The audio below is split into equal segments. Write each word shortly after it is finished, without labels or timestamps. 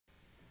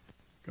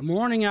Good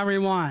morning,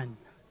 everyone.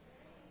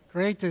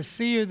 Great to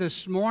see you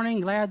this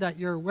morning. Glad that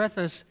you're with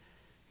us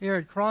here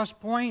at Cross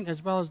Point,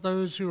 as well as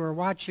those who are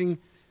watching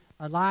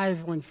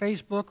live on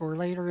Facebook or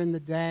later in the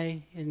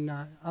day in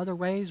other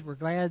ways. We're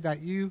glad that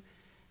you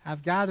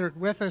have gathered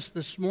with us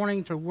this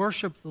morning to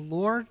worship the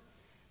Lord.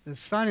 The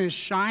sun is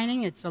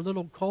shining. It's a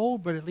little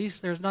cold, but at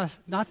least there's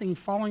nothing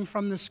falling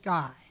from the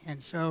sky.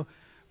 And so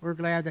we're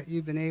glad that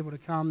you've been able to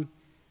come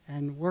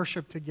and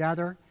worship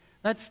together.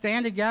 Let's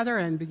stand together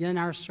and begin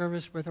our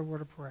service with a word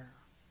of prayer.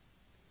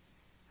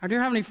 Our dear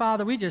Heavenly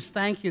Father, we just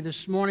thank you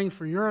this morning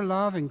for your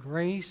love and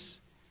grace.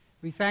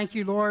 We thank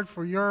you, Lord,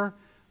 for your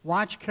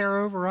watch care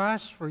over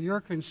us, for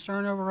your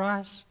concern over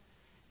us.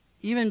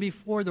 Even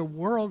before the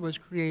world was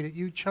created,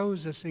 you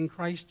chose us in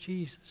Christ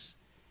Jesus.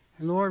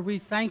 And Lord, we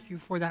thank you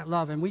for that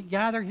love. And we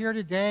gather here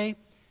today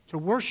to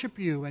worship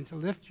you and to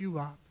lift you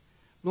up.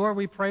 Lord,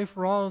 we pray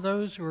for all of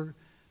those who are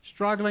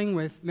struggling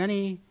with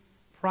many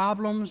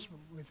problems,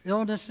 with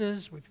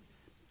illnesses, with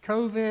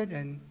COVID,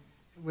 and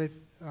with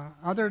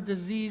other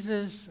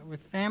diseases,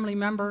 with family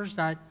members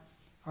that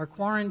are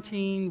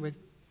quarantined, with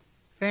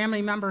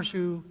family members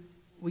who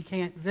we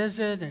can't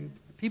visit, and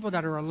people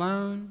that are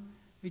alone.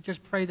 We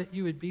just pray that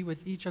you would be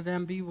with each of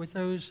them, be with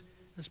those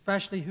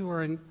especially who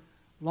are in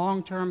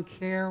long-term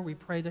care. We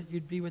pray that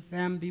you'd be with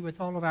them, be with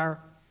all of our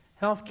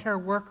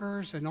healthcare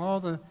workers and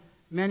all the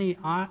many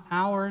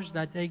hours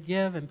that they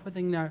give and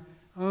putting their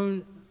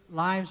own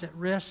lives at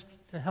risk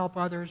to help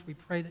others. We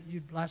pray that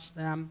you'd bless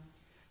them.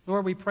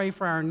 Lord, we pray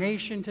for our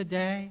nation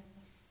today.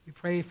 We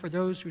pray for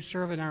those who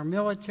serve in our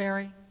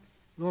military.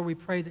 Lord, we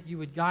pray that you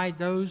would guide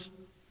those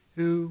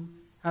who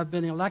have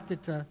been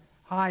elected to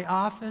high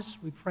office.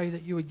 We pray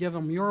that you would give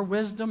them your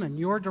wisdom and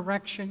your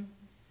direction.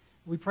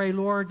 We pray,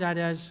 Lord, that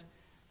as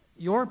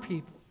your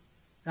people,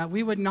 that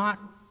we would not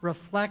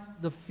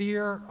reflect the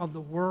fear of the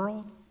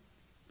world,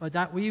 but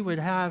that we would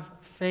have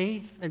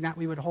faith and that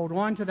we would hold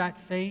on to that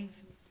faith,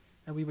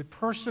 that we would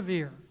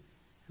persevere.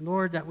 And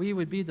Lord, that we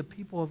would be the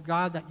people of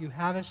God that you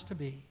have us to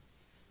be.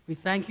 We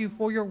thank you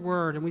for your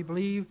word, and we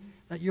believe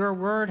that your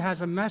word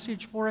has a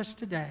message for us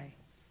today.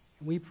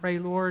 And we pray,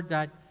 Lord,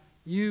 that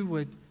you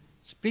would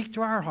speak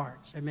to our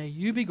hearts, and may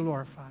you be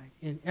glorified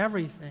in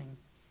everything.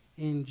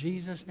 In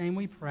Jesus' name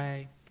we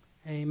pray.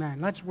 Amen.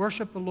 Let's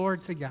worship the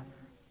Lord together.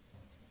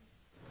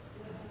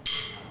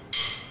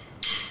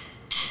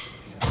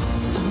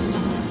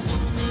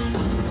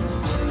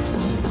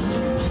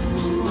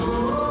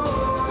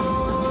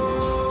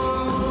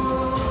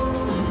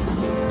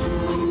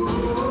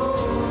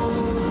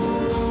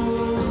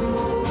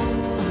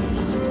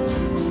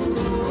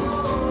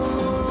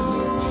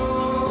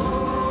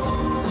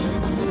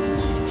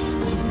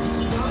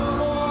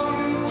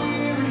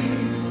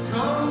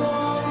 Come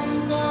on,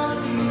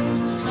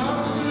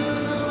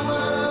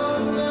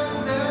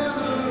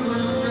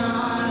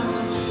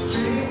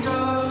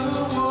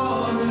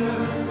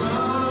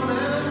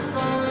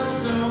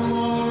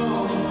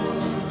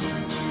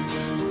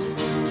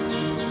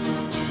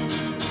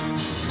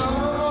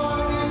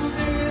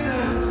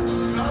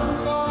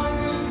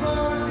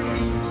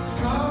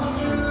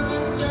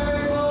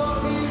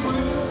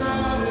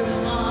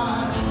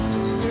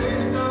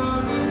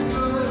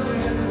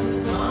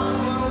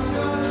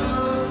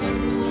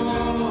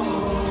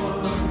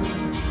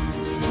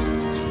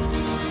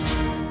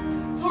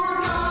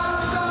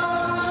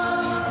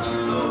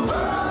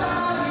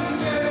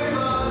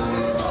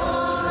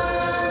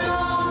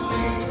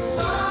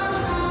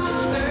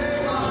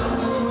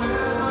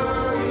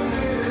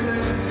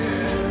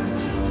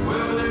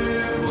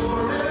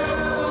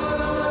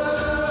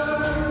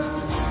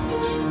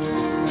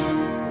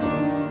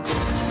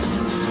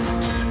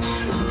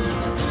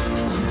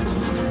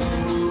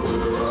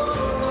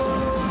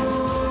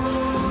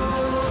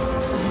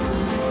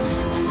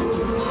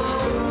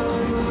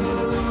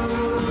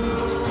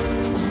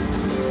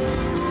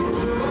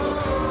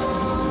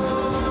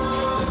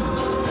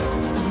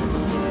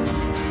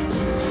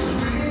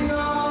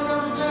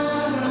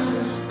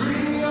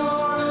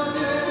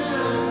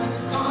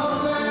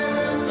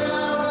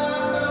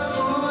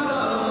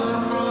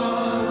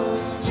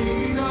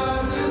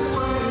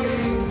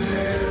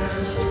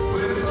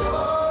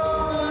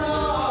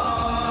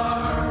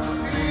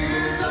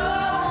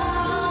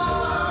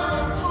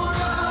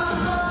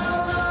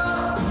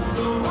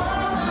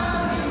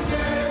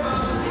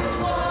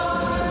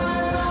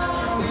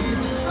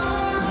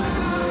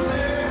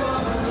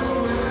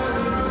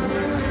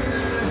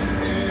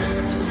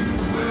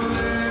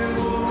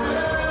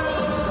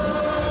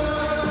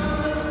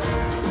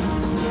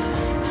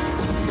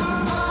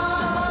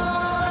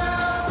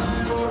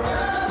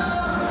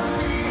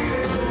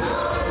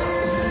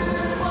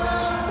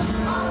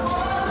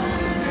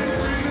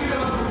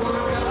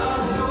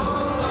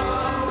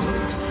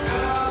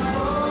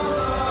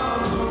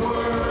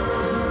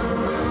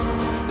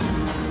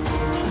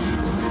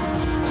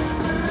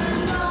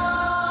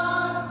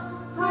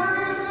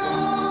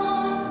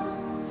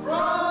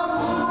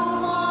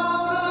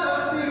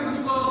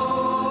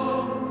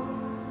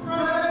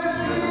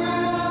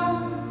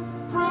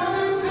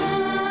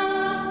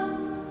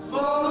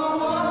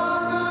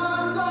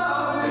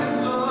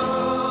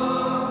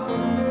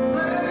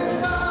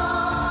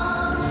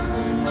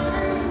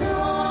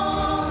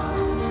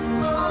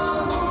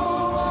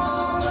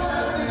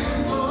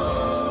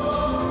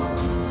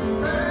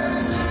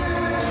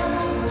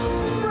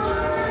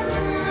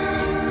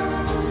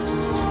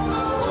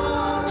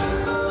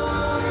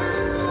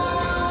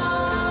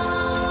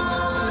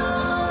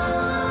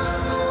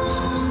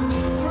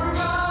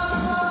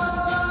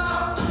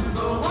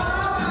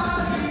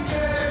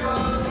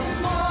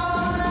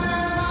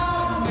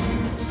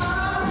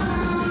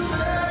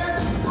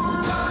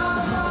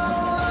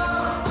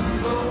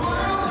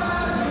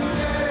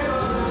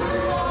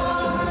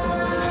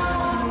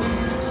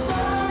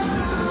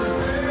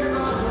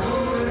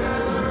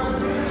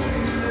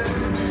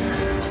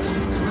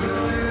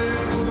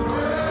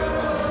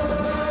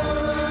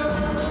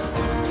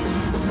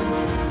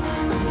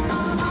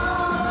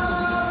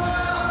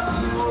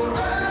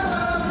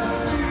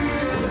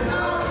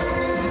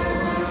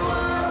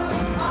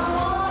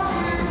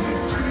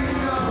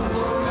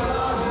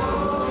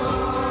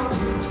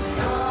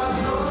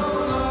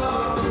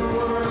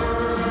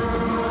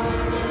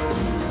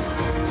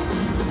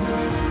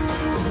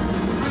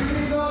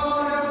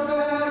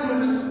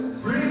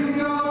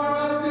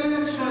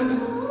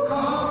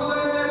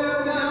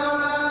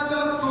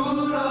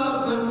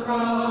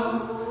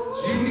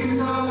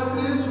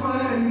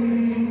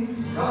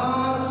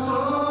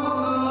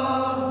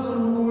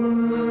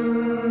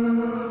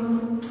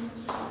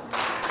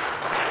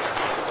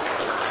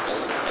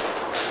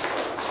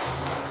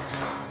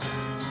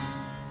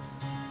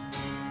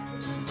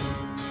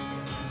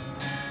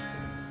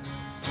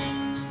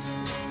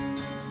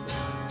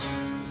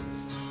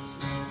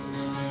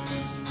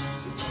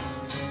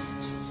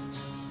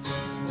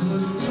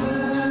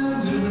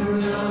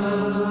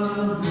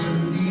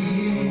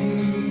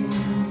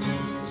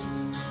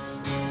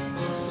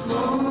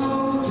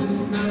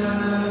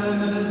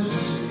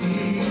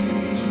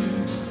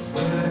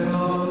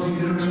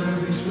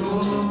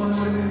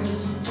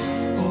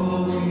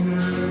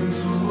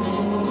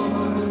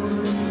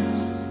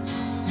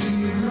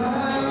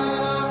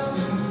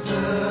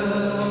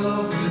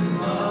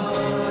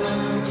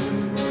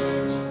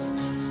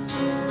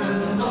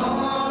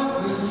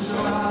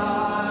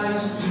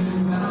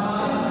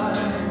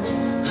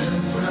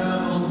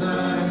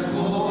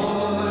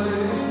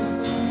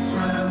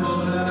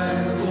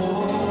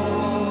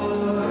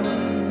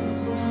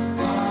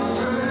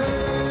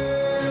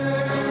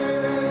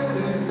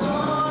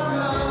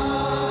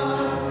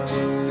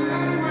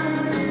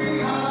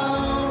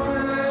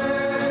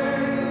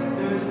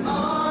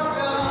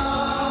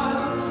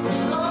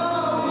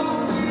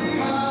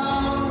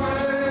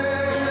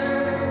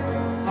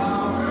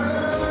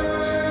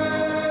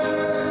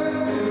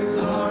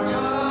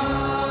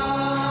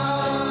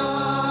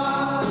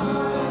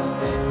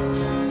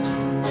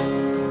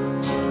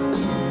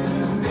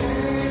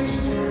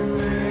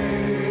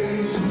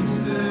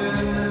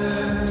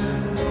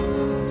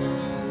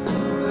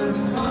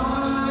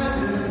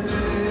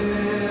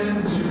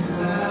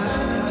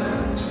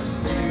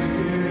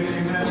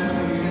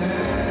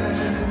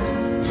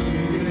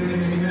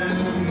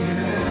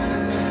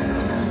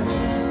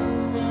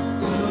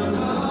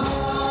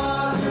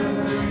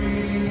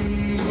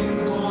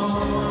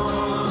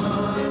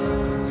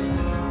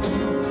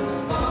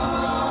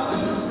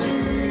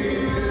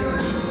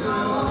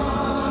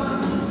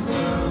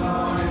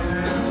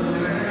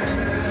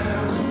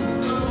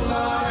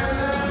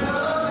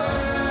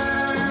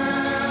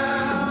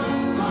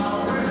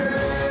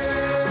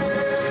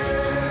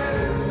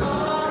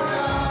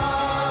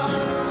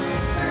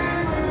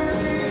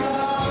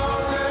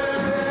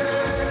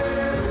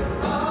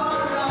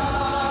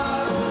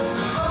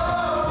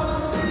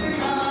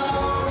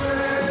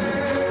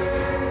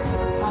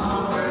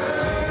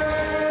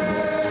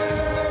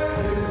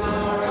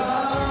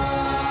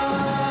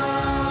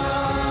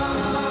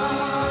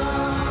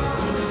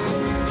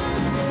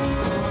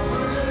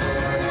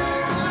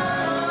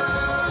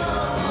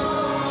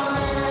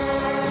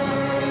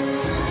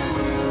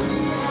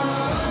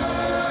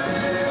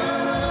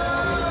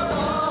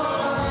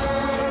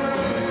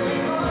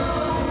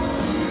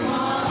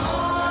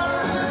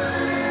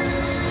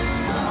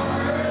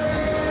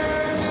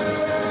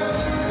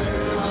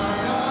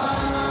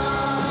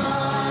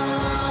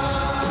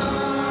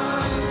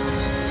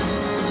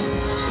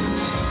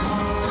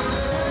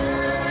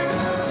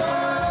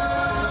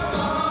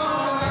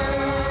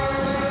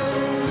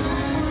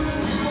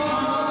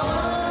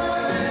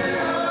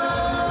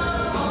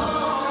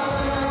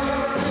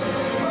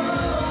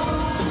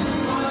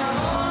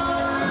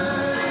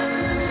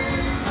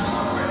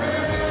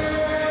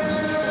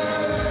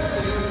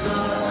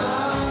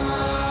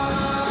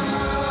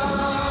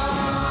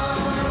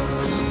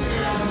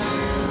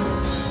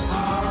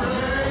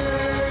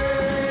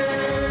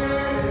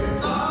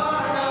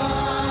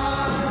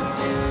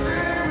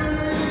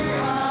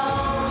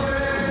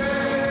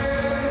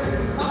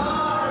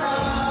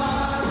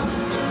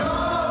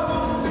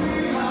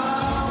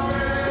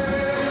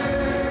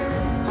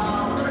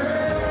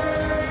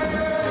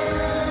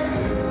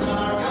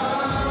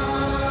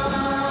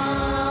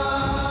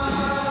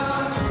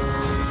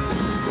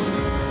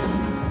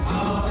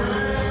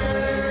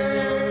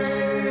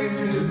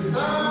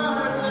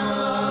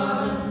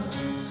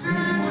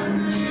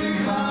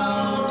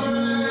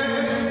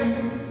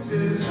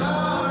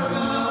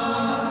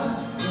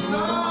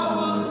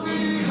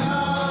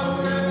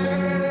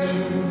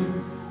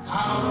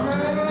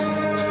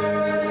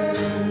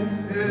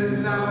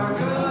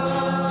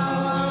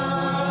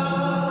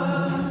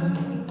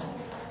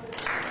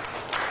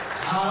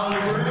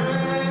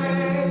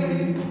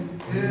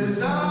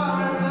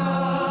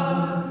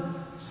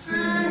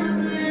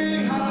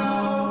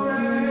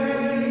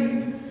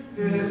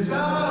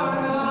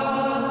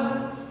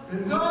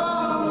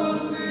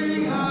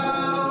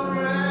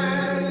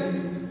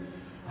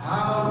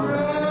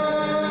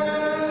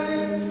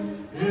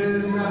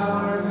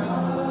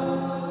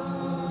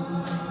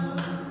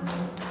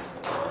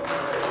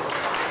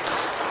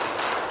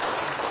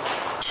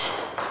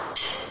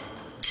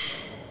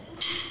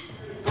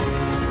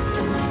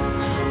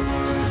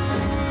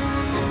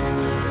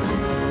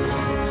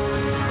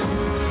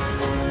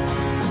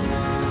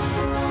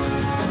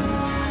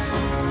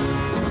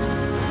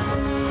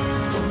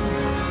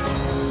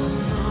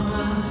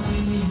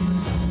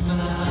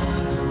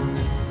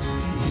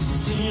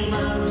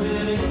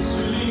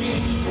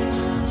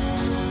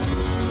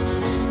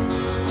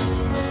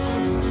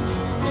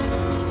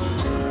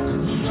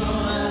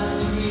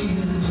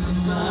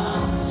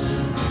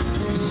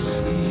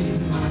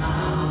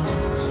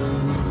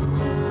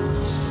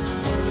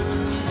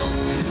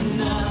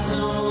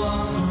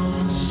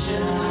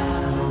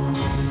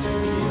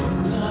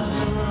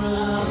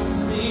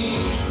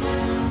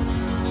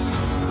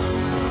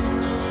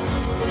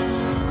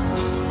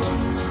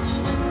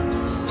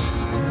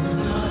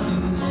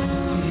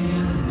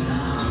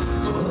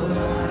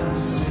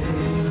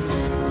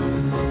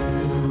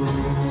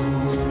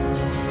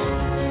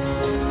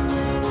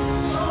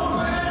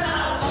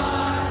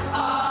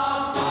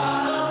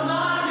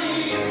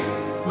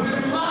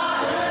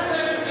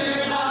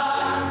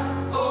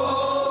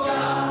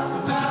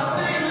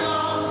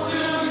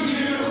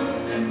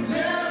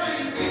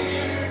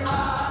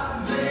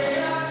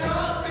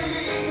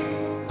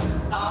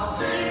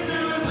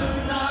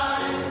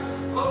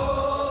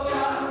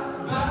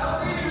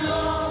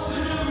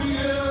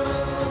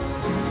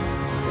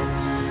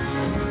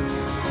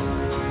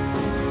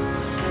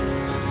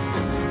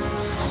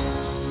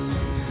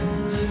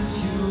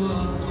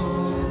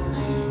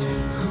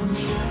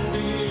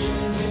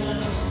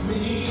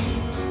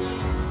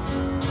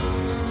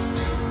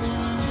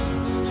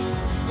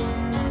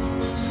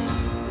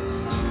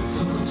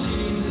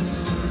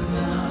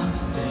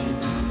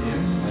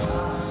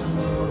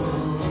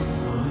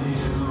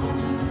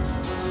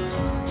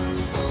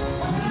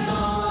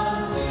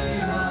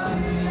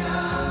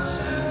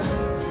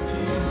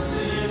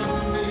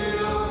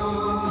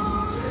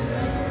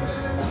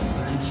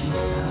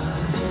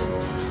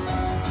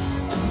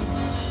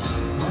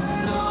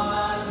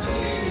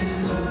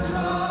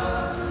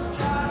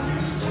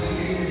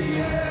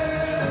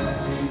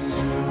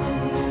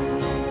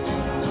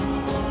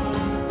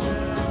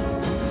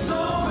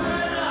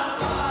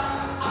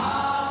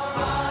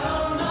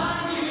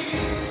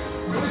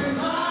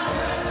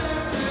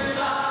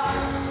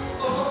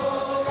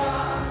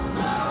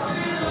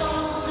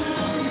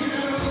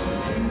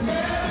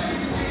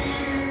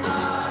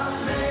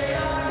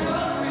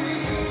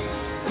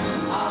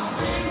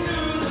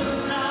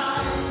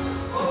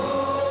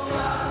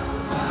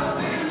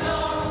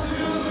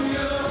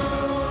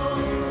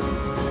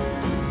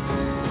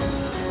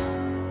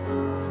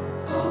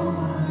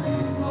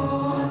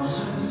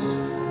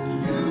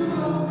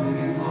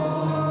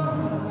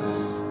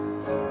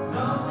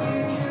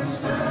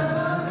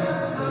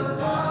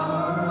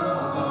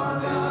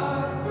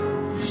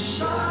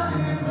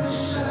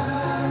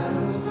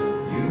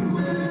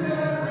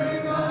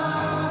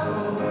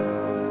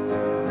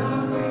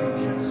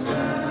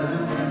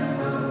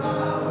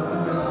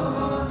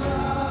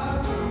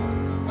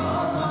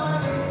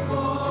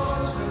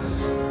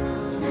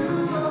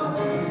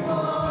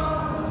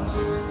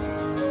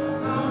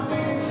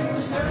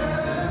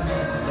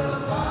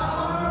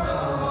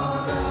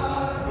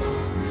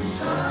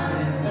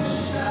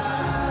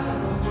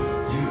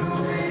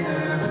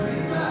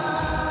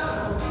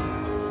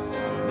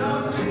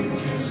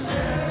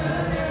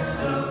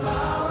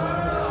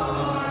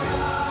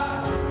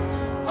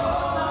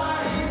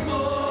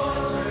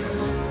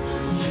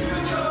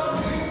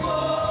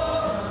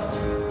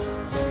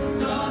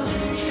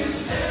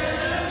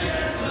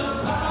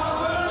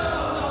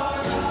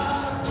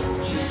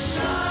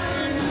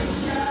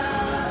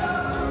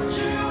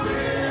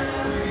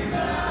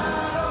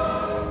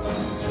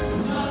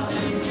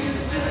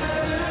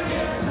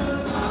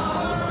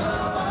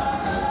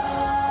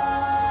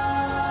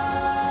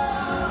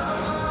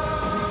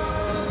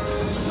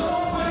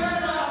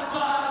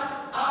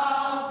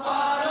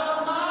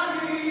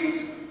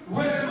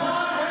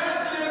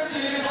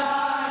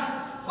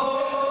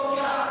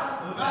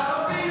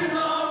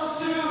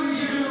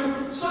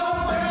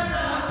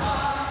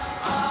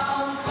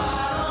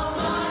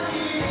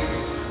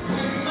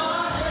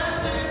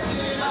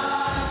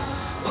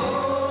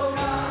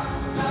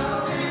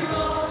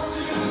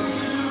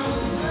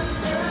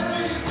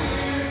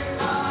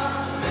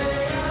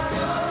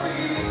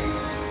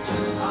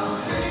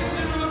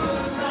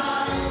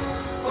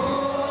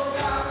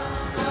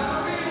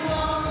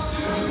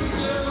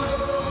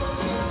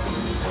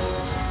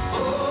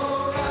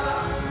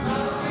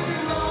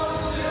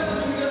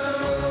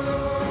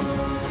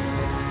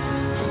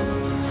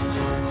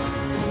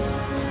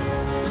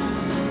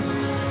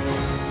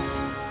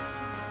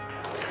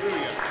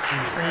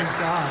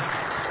 God.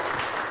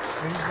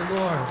 Praise the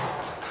Lord.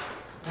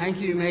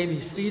 Thank you. You may be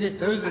seated.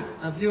 Those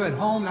of you at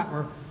home that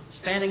were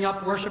standing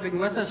up worshiping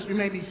with us, you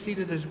may be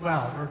seated as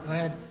well. We're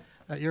glad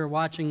that you're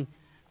watching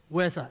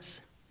with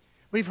us.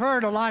 We've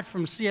heard a lot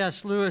from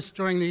C.S. Lewis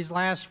during these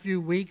last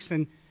few weeks,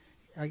 and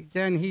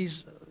again,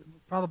 he's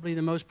probably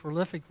the most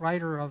prolific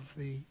writer of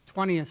the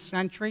 20th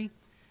century.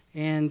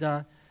 And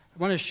I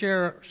want to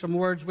share some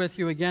words with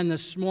you again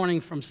this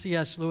morning from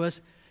C.S. Lewis.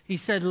 He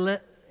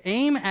said,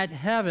 aim at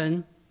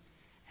heaven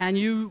and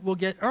you will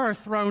get earth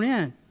thrown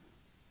in.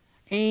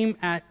 Aim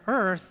at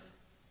earth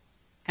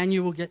and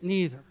you will get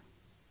neither.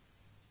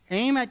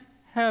 Aim at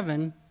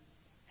heaven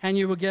and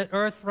you will get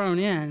earth thrown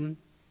in.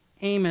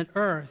 Aim at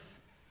earth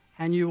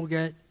and you will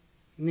get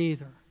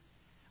neither.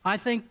 I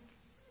think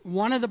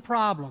one of the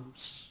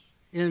problems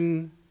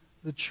in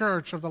the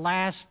church of the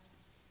last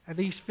at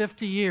least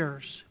 50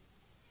 years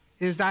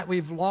is that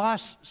we've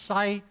lost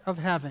sight of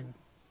heaven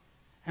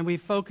and we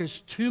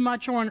focus too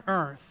much on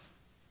earth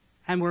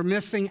and we're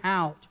missing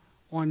out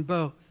on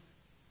both.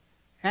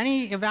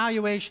 Any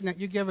evaluation that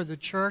you give of the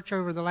church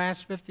over the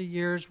last 50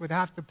 years would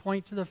have to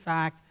point to the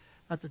fact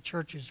that the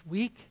church is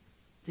weak,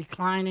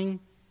 declining,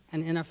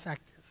 and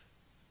ineffective.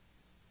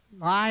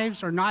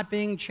 Lives are not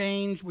being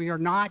changed. We are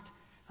not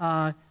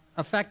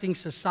affecting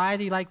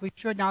society like we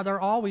should. Now, there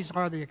always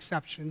are the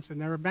exceptions, and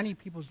there are many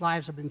people's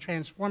lives have been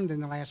transformed in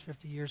the last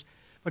 50 years.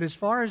 But as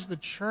far as the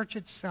church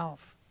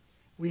itself,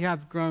 we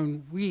have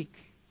grown weak.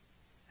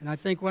 And I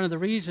think one of the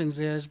reasons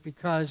is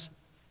because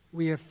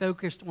we have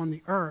focused on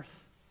the earth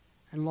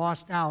and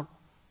lost out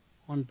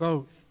on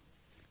both.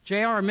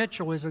 J.R.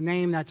 Mitchell is a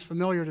name that's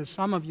familiar to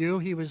some of you.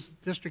 He was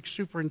district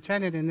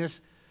superintendent in this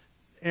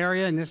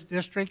area, in this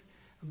district,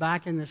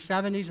 back in the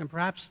 70s and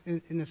perhaps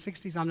in the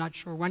 60s. I'm not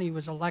sure when he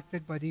was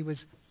elected, but he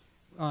was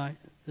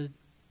the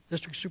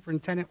district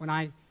superintendent when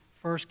I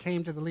first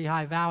came to the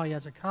Lehigh Valley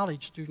as a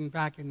college student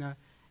back in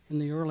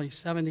the early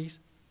 70s.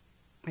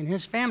 And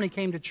his family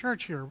came to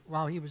church here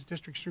while he was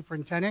district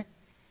superintendent.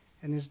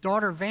 And his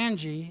daughter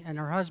Vanjie and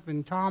her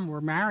husband Tom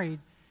were married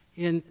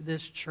in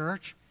this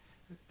church.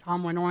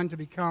 Tom went on to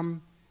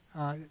become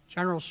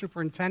general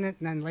superintendent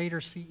and then later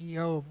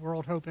CEO of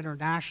World Hope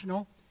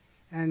International.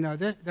 And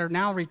they're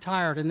now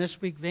retired. And this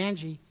week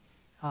Vanjie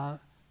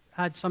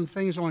had some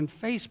things on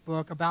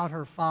Facebook about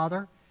her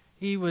father.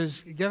 He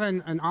was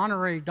given an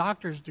honorary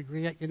doctor's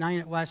degree at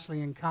United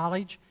Wesleyan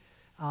College.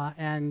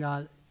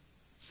 And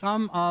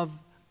some of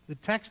the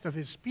text of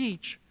his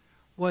speech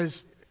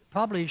was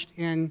published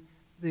in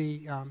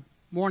the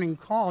Morning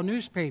Call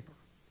newspaper.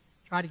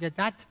 Try to get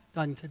that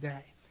done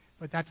today,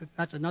 but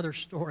that's another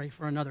story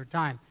for another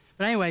time.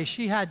 But anyway,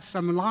 she had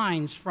some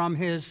lines from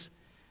his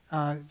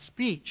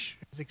speech,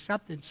 his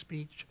acceptance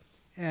speech,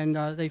 and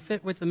they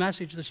fit with the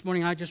message this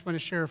morning. I just want to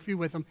share a few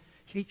with them.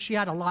 She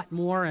had a lot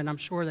more, and I'm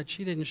sure that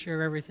she didn't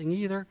share everything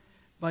either,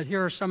 but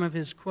here are some of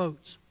his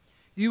quotes.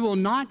 You will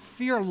not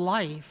fear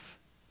life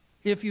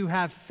if you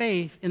have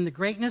faith in the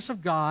greatness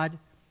of God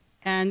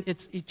and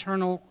its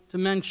eternal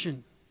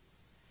dimension.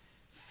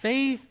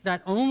 Faith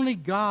that only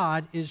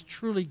God is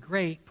truly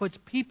great puts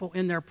people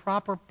in their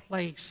proper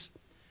place.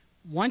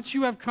 Once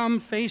you have come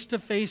face to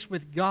face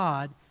with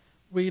God,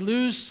 we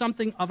lose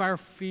something of our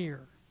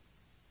fear.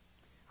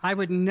 I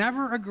would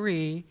never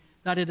agree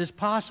that it is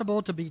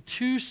possible to be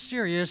too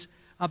serious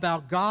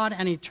about God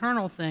and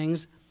eternal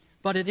things,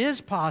 but it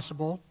is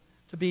possible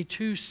to be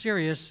too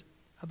serious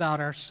about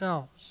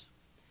ourselves.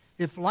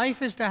 If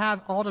life is to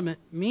have ultimate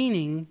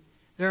meaning,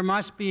 there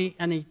must be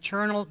an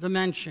eternal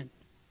dimension.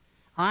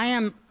 I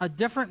am a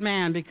different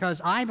man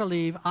because I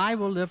believe I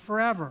will live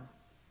forever.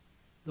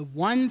 The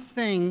one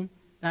thing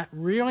that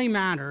really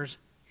matters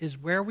is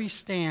where we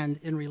stand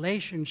in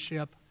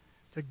relationship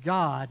to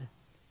God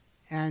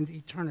and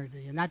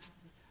eternity. And that's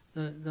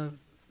the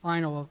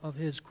final of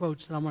his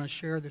quotes that I want to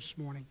share this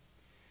morning.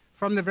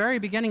 From the very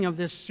beginning of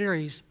this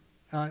series,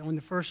 on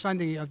the first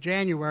Sunday of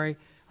January,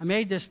 I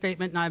made this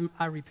statement and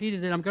I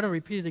repeated it. I'm going to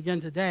repeat it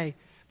again today.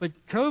 But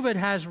COVID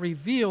has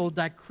revealed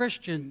that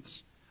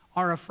Christians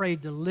are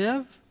afraid to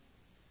live,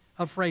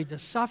 afraid to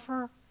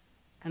suffer,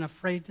 and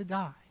afraid to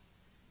die.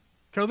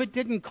 COVID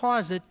didn't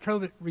cause it,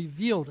 COVID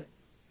revealed it.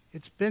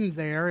 It's been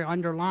there,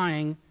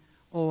 underlying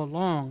all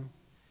along.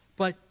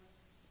 But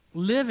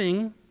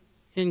living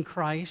in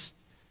Christ,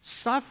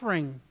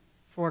 suffering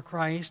for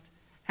Christ,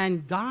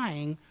 and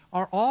dying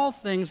are all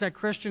things that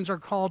Christians are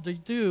called to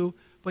do,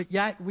 but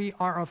yet we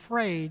are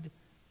afraid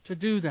to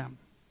do them.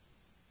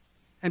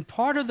 And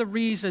part of the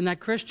reason that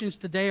Christians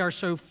today are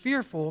so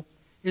fearful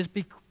is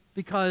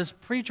because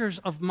preachers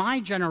of my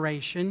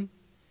generation,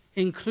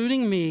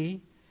 including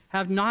me,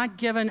 have not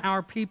given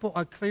our people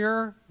a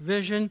clear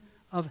vision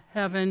of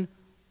heaven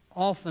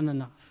often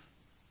enough.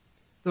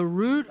 The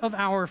root of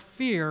our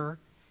fear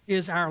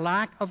is our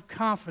lack of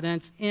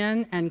confidence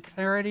in and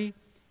clarity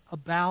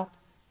about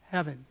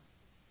heaven.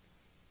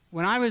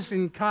 When I was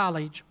in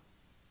college,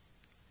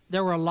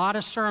 there were a lot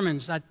of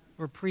sermons that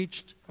were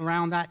preached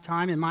around that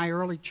time. In my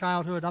early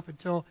childhood up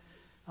until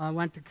I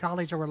went to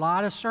college, there were a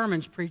lot of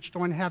sermons preached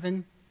on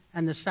heaven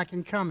and the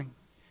second coming.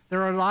 There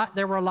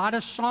were a lot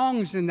of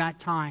songs in that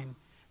time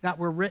that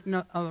were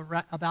written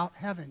about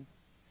heaven.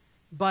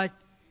 But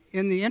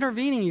in the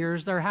intervening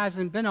years, there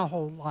hasn't been a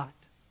whole lot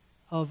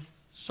of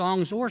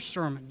songs or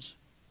sermons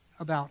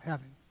about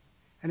heaven.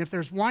 And if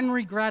there's one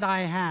regret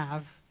I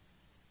have,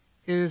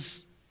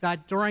 is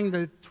that during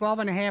the 12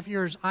 and a half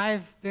years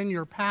I've been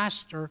your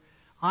pastor,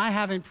 I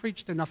haven't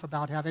preached enough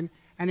about heaven.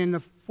 And in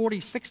the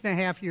 46 and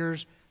a half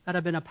years that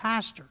I've been a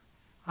pastor,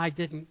 I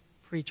didn't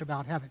preach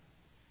about heaven.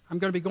 I'm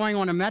going to be going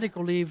on a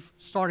medical leave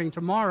starting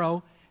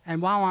tomorrow,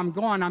 and while I'm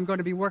gone, I'm going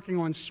to be working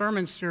on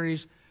sermon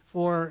series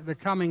for the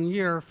coming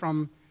year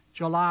from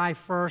July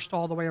 1st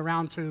all the way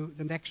around to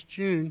the next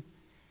June.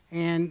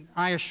 And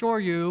I assure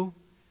you,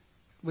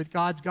 with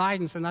God's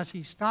guidance, unless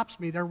He stops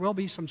me, there will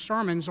be some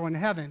sermons on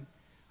heaven.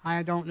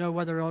 I don't know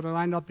whether it'll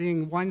end up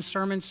being one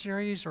sermon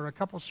series or a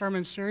couple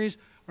sermon series,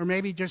 or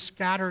maybe just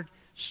scattered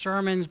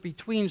sermons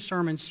between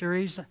sermon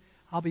series.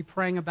 I'll be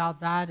praying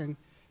about that and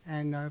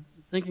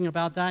thinking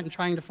about that and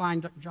trying to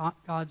find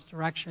God's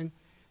direction.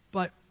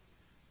 But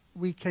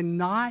we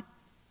cannot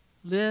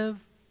live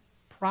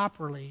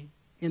properly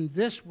in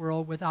this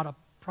world without a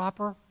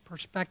proper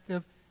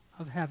perspective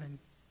of heaven.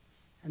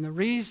 And the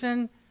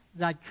reason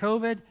that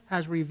COVID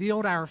has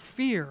revealed our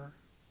fear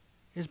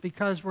is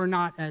because we're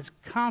not as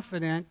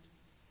confident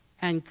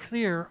and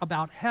clear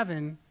about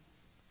heaven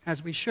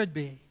as we should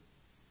be.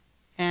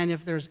 And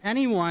if there's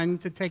anyone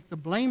to take the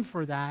blame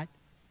for that,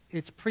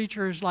 it's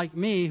preachers like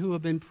me who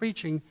have been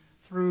preaching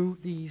through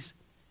these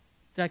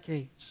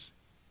decades.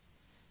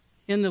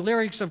 In the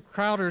lyrics of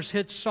Crowder's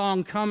hit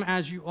song, "Come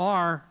As You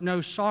Are, No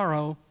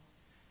Sorrow,"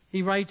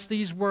 he writes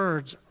these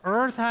words,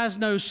 "Earth has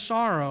no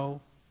sorrow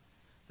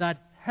that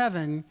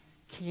heaven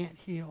can't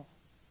heal."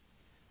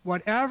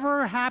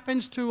 Whatever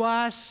happens to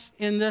us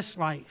in this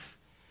life,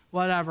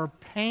 whatever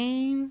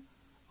pain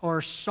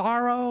or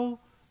sorrow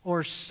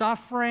or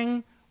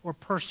suffering or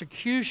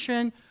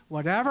persecution,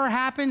 whatever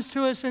happens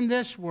to us in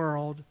this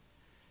world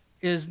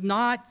is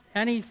not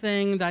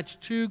anything that's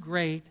too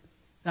great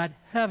that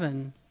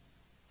heaven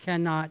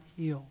cannot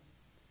heal.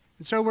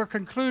 And so we're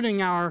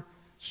concluding our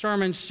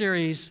sermon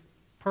series,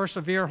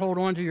 Persevere, Hold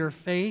On to Your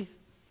Faith,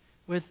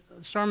 with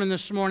a sermon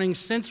this morning,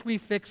 Since We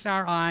Fix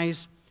Our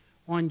Eyes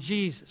on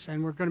Jesus.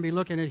 And we're going to be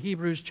looking at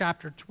Hebrews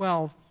chapter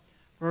 12,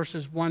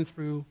 verses 1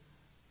 through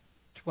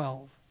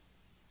 12.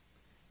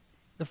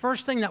 The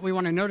first thing that we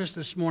want to notice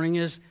this morning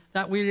is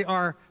that we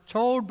are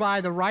told by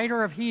the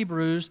writer of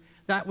Hebrews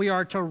that we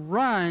are to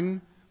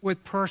run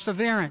with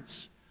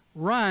perseverance.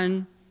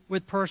 Run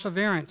with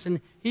perseverance.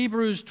 In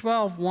Hebrews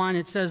 12:1,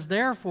 it says,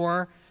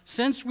 "Therefore,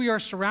 since we are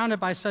surrounded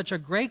by such a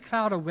great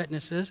cloud of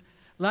witnesses,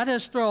 let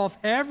us throw off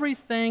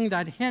everything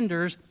that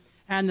hinders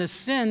and the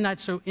sin that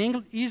so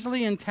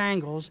easily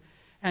entangles,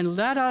 and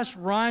let us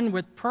run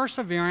with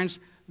perseverance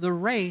the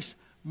race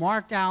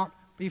marked out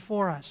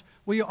before us."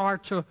 We are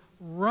to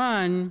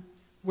run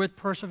with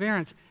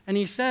perseverance. And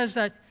he says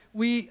that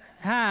we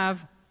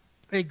have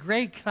a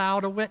great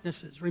cloud of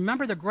witnesses.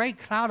 Remember the great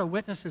cloud of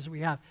witnesses we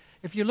have.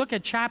 If you look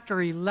at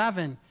chapter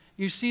 11,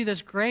 you see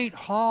this great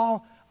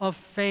hall of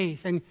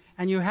faith.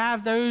 And you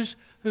have those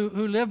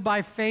who lived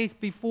by faith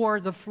before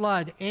the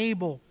flood.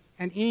 Abel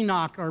and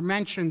Enoch are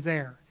mentioned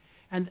there.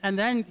 And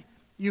then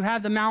you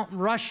have the Mount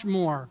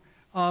Rushmore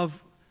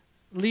of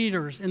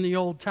leaders in the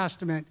Old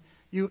Testament.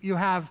 You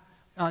have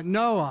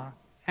Noah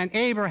and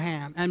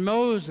Abraham and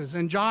Moses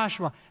and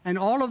Joshua and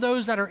all of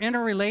those that are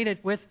interrelated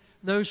with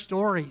those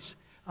stories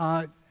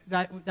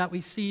that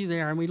we see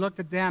there. And we looked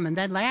at them. And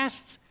then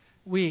last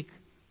week,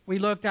 we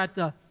looked at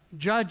the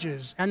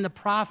judges and the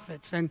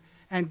prophets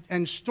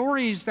and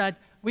stories that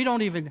we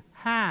don't even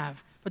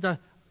have. But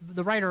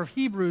the writer of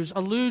Hebrews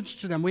alludes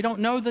to them. We don't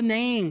know the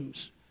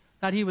names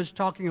that he was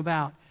talking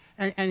about.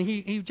 And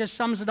he just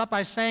sums it up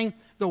by saying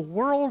the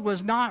world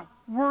was not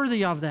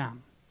worthy of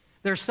them.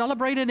 They're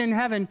celebrated in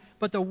heaven,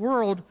 but the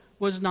world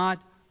was not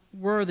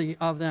worthy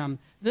of them.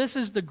 This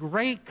is the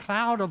great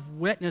cloud of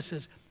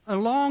witnesses,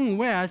 along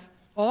with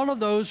all of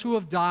those who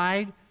have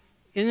died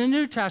in the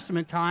New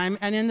Testament time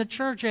and in the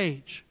church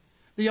age.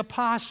 The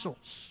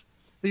apostles,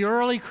 the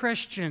early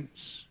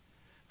Christians,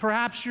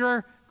 perhaps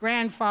your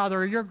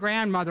grandfather or your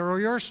grandmother or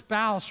your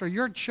spouse or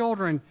your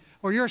children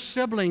or your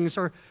siblings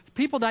or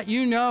people that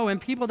you know and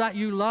people that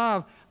you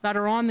love that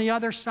are on the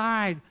other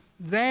side.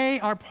 They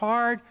are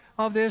part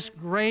of this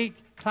great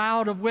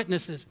cloud of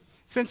witnesses.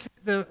 Since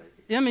the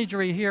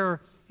imagery here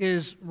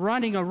is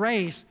running a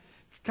race,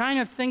 kind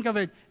of think of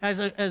it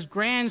as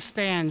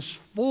grandstands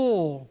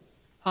full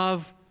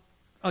of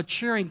a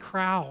cheering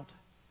crowd.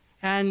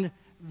 And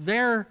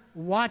they're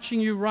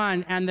watching you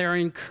run, and they're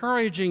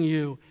encouraging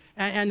you,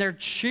 and they're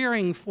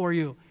cheering for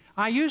you.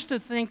 I used to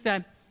think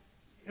that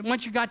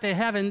once you got to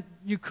heaven,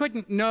 you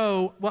couldn't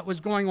know what was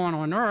going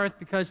on earth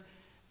because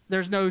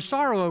there's no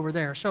sorrow over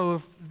there. So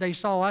if they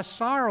saw us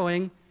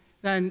sorrowing,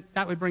 then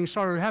that would bring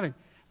sorrow to heaven.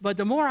 But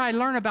the more I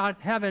learn about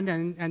heaven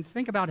and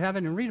think about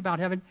heaven and read about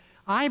heaven,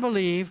 I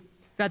believe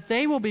that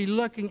they will be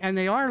looking, and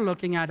they are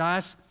looking at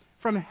us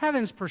from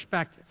heaven's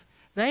perspective.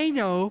 They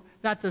know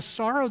that the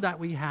sorrow that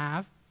we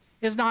have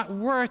is not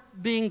worth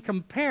being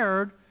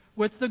compared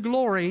with the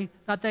glory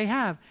that they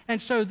have.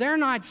 And so they're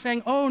not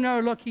saying, oh, no,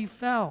 look, he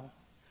fell.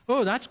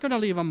 Oh, that's going to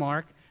leave a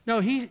mark.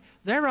 No,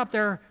 they're up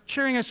there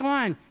cheering us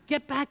on.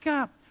 Get back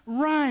up.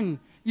 Run.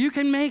 You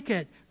can make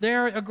it.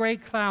 They're a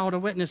great cloud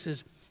of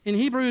witnesses. In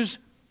Hebrews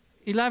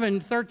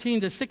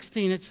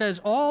 11:13-16, it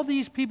says, all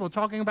these people,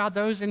 talking about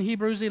those in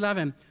Hebrews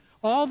 11,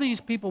 all these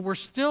people were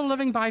still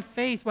living by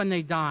faith when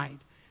they died.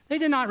 They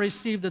did not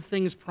receive the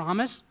things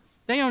promised.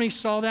 They only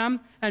saw them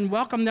and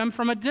welcomed them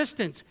from a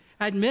distance,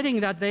 admitting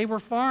that they were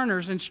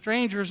foreigners and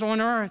strangers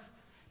on earth.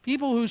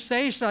 People who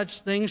say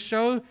such things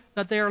show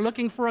that they are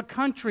looking for a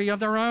country of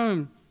their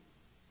own.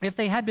 If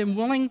they had been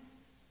willing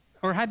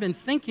or had been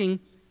thinking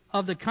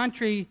of the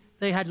country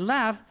they had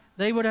left,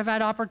 they would have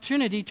had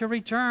opportunity to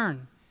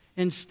return.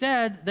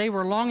 Instead, they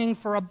were longing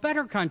for a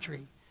better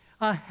country,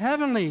 a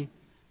heavenly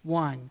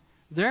one.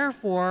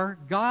 Therefore,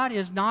 God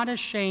is not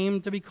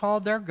ashamed to be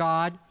called their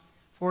God,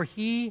 for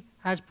he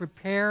has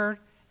prepared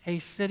a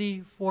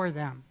city for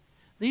them.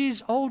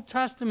 These Old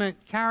Testament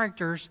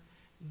characters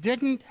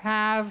didn't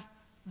have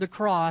the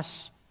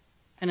cross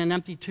and an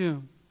empty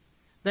tomb.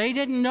 They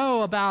didn't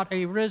know about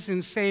a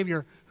risen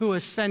Savior who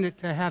ascended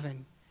to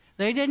heaven.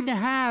 They didn't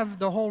have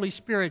the Holy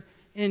Spirit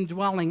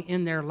indwelling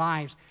in their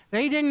lives.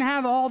 They didn't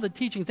have all the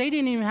teachings. They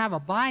didn't even have a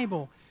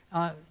Bible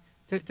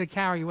to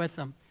carry with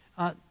them.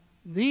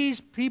 These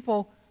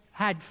people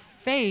had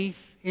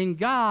faith in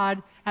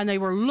God, and they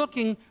were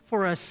looking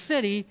for a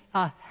city,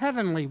 a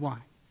heavenly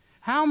one.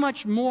 How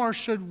much more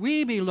should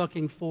we be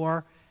looking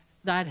for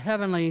that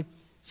heavenly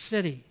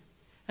city?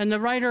 And the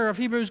writer of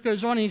Hebrews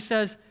goes on, he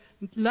says,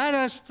 let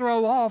us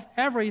throw off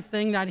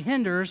everything that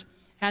hinders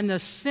and the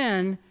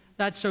sin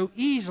that so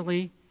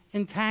easily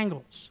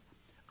entangles.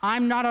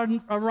 I'm not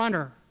a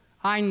runner.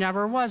 I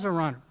never was a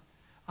runner.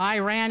 I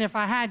ran if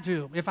I had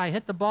to. If I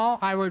hit the ball,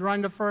 I would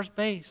run to first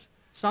base.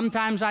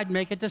 Sometimes I'd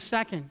make it to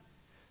second.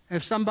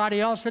 If somebody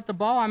else hit the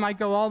ball, I might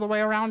go all the way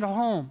around to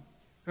home.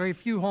 Very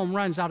few home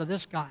runs out of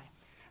this guy.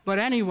 But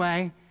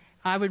anyway,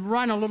 I would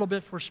run a little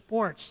bit for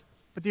sports.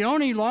 But the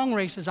only long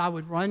races I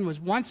would run was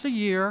once a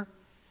year.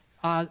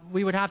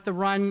 We would have to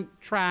run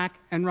track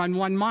and run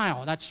 1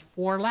 mile. That's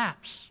 4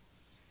 laps.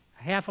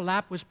 Half a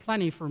lap was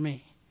plenty for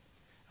me.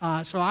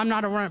 So I'm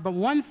not a runner. But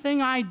one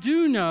thing I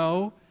do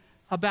know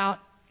about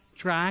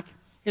track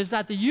is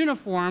that the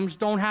uniforms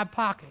don't have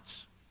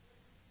pockets.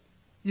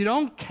 You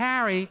don't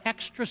carry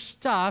extra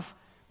stuff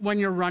when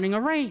you're running a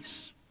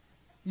race.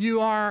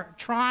 You are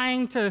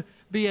trying to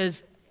be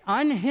as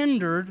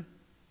unhindered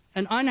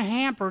and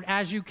unhampered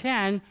as you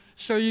can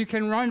so you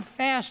can run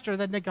faster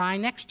than the guy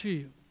next to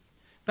you.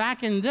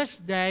 Back in this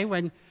day,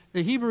 when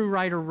the Hebrew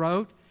writer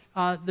wrote,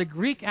 the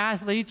Greek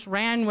athletes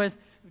ran with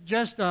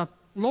just a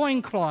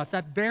loincloth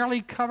that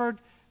barely covered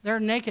their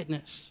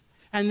nakedness.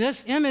 And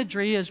this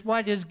imagery is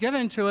what is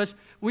given to us.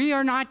 We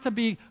are not to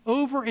be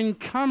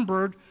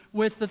over-encumbered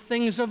with the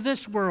things of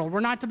this world. We're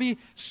not to be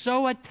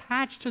so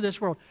attached to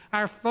this world.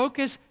 Our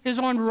focus is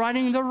on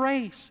running the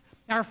race.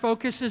 Our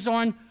focus is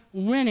on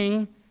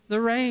winning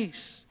the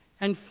race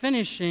and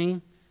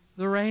finishing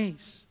the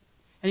race.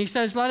 And he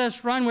says, let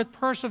us run with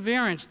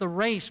perseverance the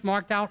race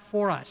marked out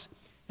for us.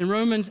 In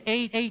Romans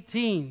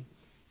 8:18,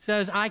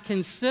 says, I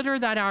consider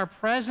that our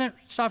present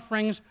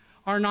sufferings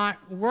are not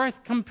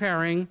worth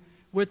comparing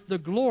with the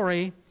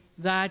glory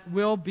that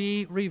will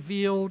be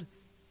revealed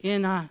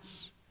in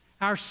us.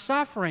 Our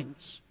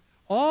sufferings,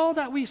 all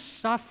that we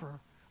suffer,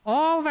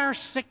 all of our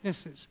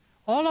sicknesses,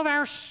 all of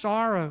our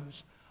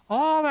sorrows,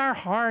 all of our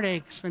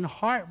heartaches and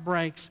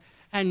heartbreaks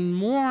and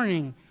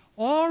mourning,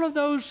 all of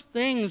those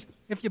things,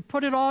 if you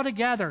put it all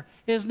together,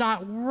 is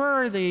not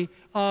worthy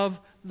of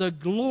the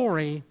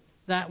glory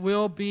that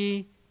will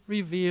be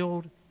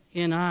revealed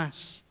in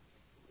us.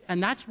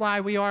 And that's why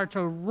we are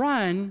to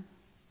run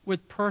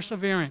with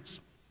perseverance.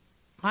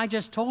 I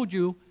just told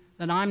you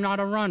that I'm not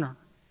a runner.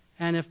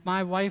 And if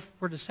my wife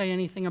were to say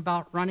anything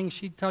about running,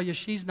 she'd tell you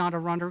she's not a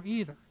runner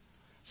either.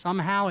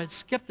 Somehow it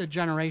skipped a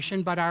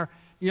generation, but our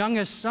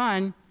youngest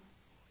son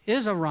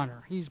is a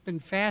runner. He's been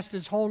fast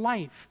his whole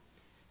life.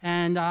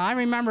 And I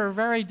remember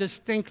very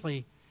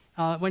distinctly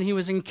when he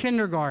was in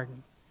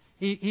kindergarten,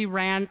 he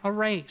ran a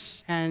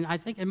race. And I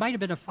think it might have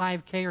been a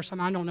 5K or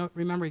something. I don't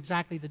remember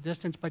exactly the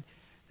distance, but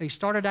they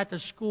started at the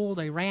school.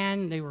 They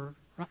ran. They were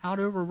out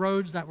over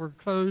roads that were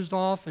closed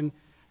off, and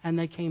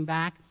they came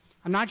back.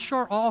 I'm not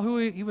sure all who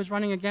he was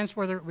running against,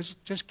 whether it was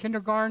just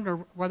kindergarten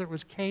or whether it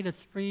was K to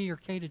 3 or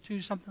K to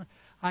 2, something.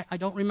 I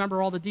don't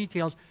remember all the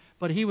details,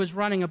 but he was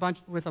running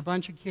with a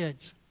bunch of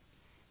kids.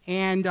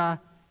 And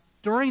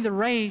during the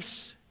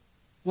race,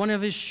 one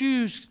of his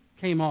shoes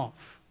came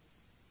off.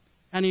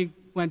 And he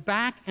went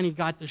back and he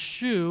got the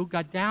shoe,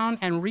 got down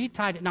and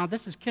retied it. Now,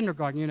 this is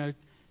kindergarten, you know.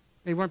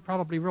 They weren't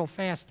probably real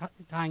fast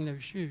tying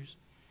those shoes.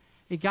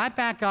 He got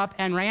back up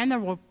and ran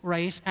the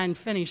race and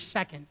finished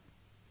second.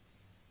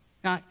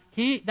 Now,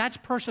 that's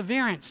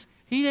perseverance.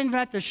 He didn't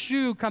let the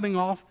shoe coming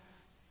off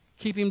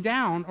keep him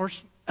down or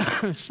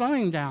slow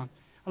him down.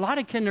 A lot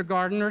of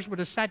kindergartners would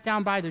have sat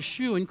down by the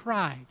shoe and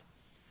cried.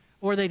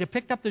 Or they'd have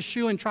picked up the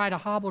shoe and tried to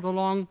hobble it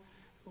along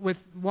with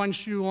one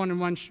shoe on and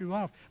one shoe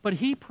off. But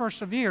he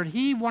persevered.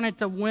 He wanted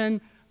to win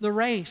the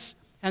race,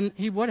 and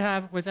he would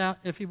have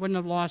if he wouldn't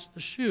have lost the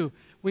shoe.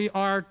 We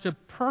are to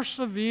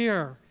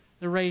persevere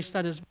the race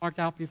that is marked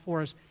out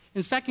before us.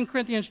 In 2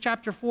 Corinthians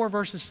chapter 4,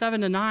 verses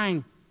 7 to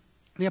 9,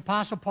 the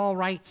Apostle Paul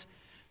writes,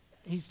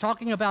 he's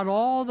talking about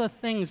all the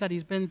things that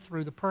he's been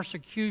through, the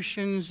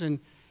persecutions and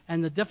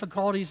the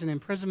difficulties and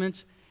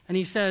imprisonments, and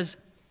he says,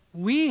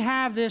 we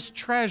have this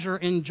treasure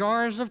in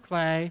jars of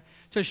clay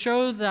to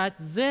show that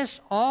this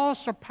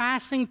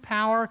all-surpassing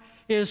power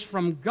is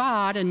from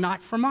God and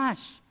not from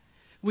us.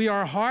 We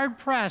are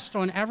hard-pressed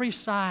on every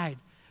side,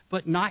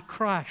 but not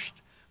crushed,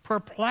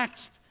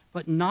 perplexed,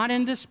 but not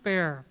in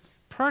despair,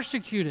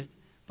 persecuted,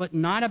 but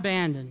not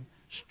abandoned,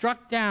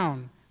 struck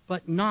down,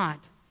 but not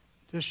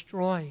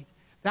destroyed.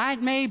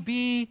 That may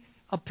be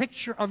a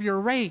picture of your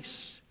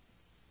race,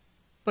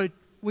 but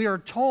we are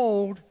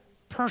told,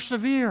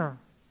 persevere,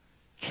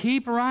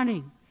 keep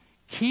running,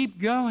 keep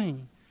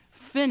going,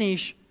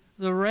 finish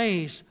the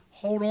race,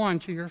 hold on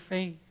to your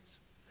faith.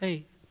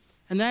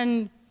 And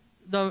then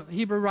the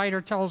Hebrew writer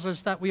tells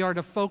us that we are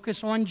to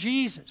focus on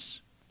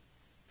Jesus.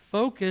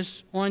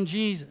 Focus on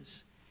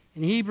Jesus.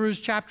 In Hebrews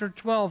chapter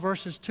 12,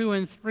 verses 2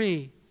 and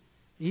 3,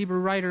 the Hebrew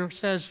writer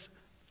says,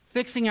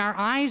 fixing our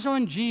eyes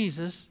on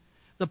Jesus,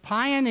 the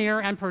pioneer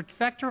and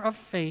perfecter of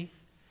faith,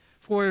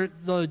 for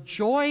the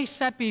joy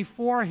set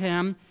before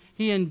him,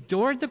 he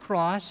endured the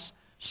cross,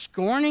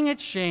 scorning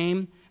its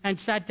shame, and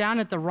sat down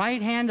at the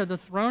right hand of the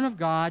throne of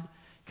God.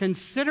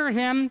 Consider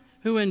him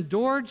who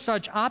endured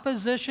such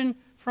opposition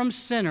from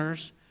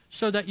sinners,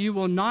 so that you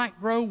will not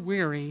grow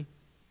weary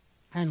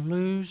and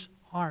lose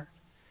heart.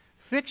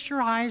 Fix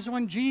your eyes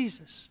on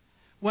Jesus.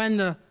 When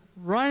the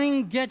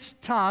running gets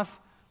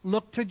tough,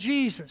 look to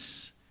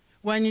Jesus.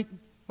 When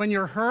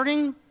you're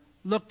hurting,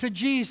 look to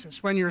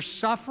Jesus. When you're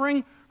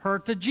suffering,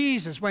 hurt to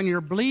Jesus. When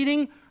you're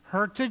bleeding,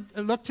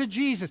 look to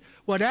Jesus.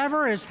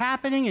 Whatever is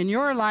happening in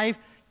your life,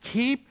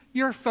 keep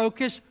your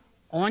focus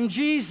on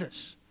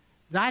Jesus.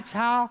 That's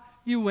how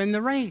you win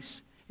the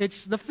race.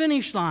 It's the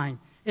finish line.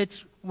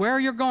 It's where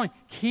you're going.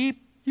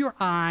 Keep your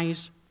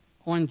eyes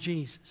on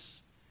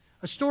Jesus.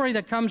 A story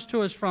that comes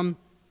to us from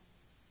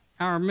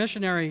our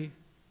missionary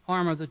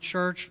arm of the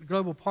church,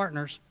 Global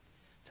Partners,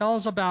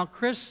 tells about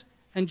Chris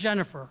and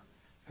Jennifer,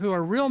 who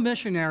are real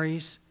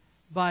missionaries,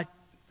 but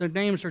their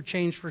names are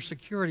changed for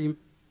security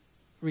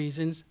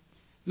reasons.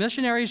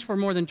 Missionaries for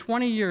more than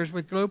 20 years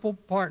with Global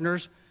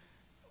Partners,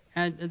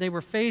 and they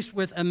were faced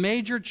with a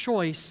major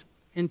choice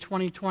in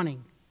 2020.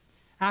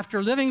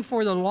 After living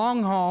for the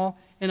long haul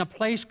in a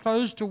place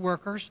closed to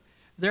workers,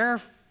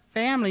 their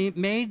family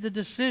made the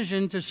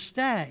decision to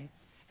stay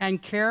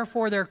and care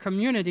for their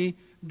community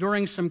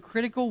during some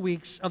critical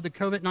weeks of the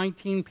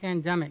COVID-19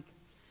 pandemic.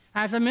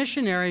 As a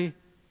missionary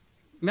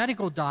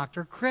medical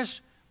doctor,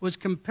 Chris was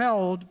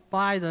compelled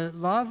by the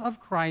love of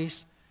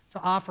Christ to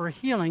offer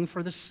healing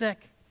for the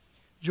sick,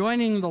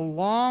 joining the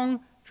long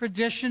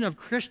tradition of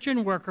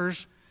Christian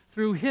workers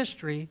through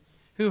history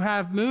who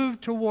have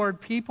moved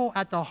toward people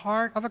at the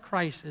heart of a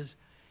crisis,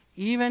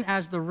 even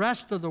as the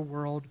rest of the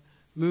world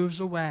moves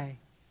away.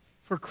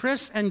 For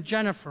Chris and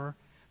Jennifer,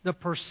 the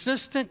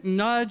persistent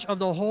nudge of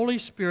the Holy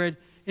Spirit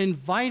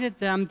invited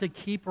them to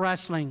keep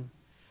wrestling.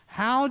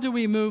 How do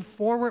we move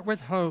forward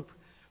with hope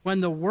when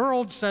the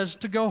world says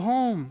to go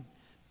home?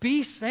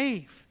 Be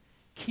safe.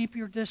 Keep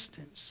your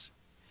distance.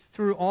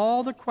 Through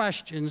all the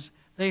questions,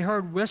 they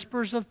heard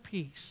whispers of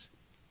peace.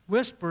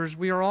 Whispers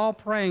we are all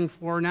praying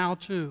for now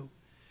too.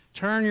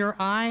 Turn your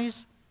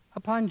eyes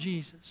upon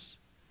Jesus.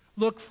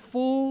 Look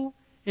full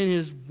in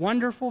his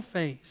wonderful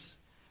face,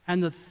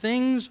 and the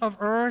things of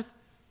earth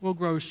will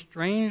grow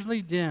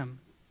strangely dim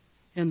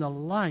in the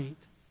light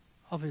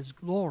of his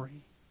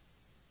glory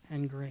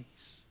and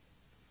grace.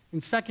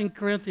 In 2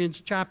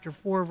 Corinthians chapter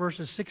 4,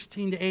 verses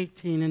 16 to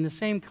 18, in the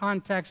same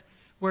context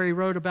where he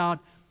wrote about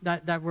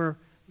that we're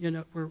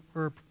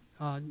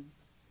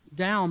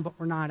down, but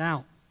we're not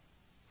out.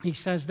 He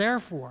says,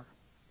 therefore,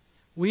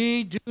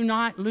 we do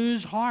not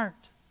lose heart.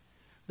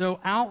 Though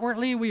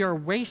outwardly we are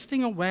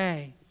wasting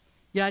away,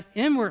 yet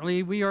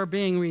inwardly we are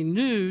being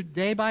renewed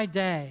day by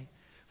day.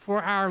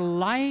 For our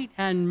light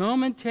and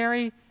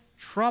momentary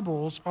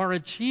troubles are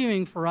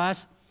achieving for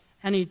us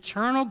an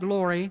eternal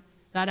glory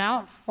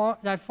that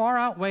far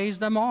outweighs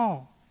them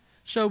all.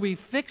 So we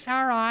fix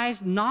our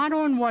eyes not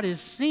on what is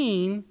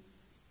seen,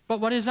 but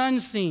what is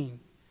unseen.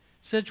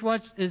 Since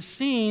what is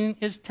seen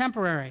is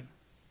temporary,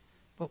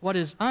 but what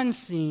is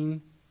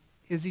unseen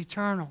is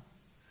eternal.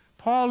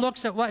 Paul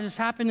looks at what has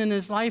happened in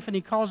his life, and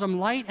he calls them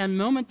light and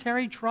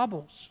momentary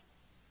troubles.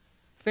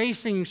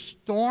 Facing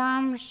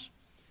storms,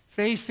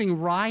 facing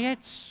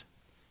riots,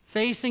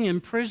 facing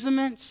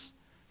imprisonments,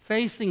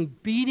 facing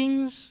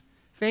beatings,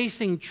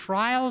 facing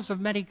trials of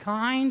many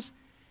kinds.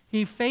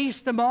 He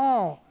faced them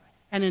all,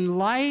 and in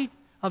light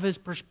of his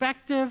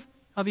perspective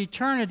of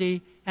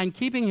eternity and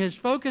keeping his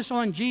focus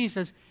on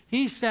Jesus,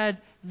 he said,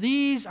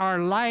 these are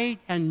light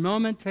and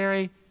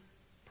momentary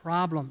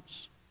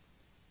problems.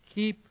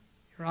 Keep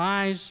your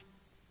eyes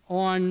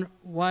on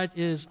what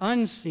is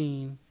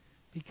unseen,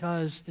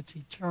 because it's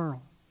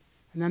eternal.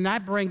 And then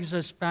that brings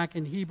us back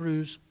in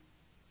Hebrews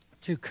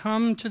to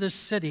come to the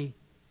city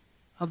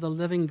of the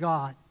living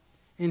God.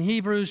 In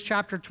Hebrews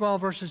chapter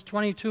 12, verses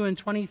 22 and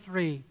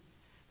 23,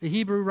 the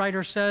Hebrew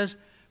writer says,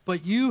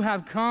 "But you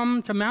have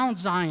come to Mount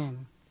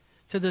Zion,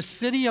 to the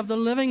city of the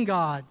living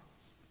God,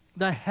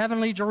 the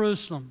heavenly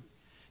Jerusalem.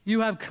 You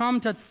have come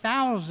to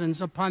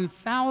thousands upon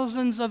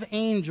thousands of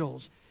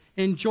angels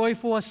in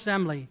joyful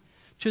assembly,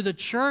 to the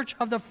church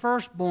of the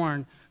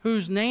firstborn,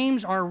 whose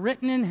names are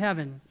written in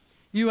heaven.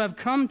 You have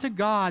come to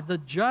God, the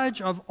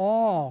judge of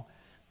all,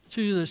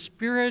 to the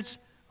spirits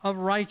of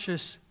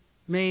righteous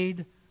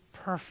made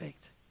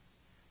perfect."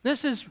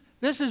 This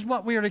is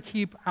what we are to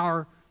keep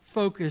our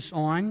focus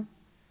on.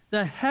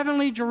 The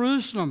heavenly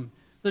Jerusalem,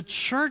 the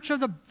church of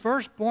the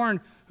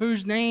firstborn,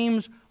 whose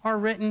names are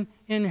written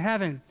in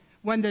heaven.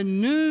 When the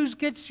news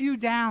gets you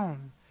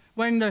down,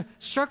 when the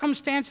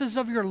circumstances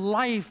of your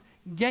life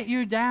get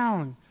you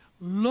down,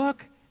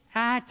 look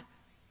at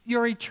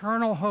your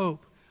eternal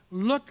hope.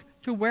 Look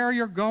to where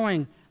you're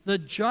going. The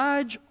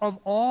judge of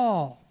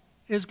all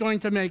is going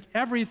to make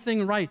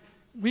everything right.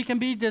 We can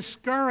be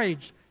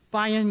discouraged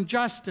by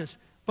injustice,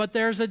 but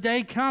there's a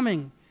day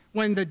coming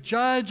when the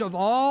judge of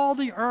all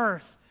the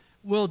earth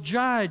will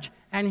judge,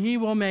 and he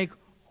will make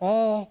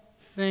all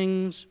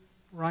things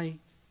right.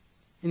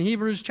 In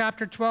Hebrews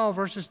chapter 12,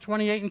 verses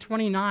 28 and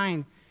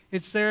 29,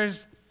 it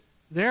says,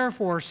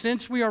 "Therefore,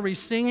 since we are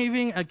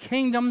receiving a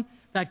kingdom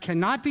that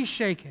cannot be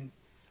shaken,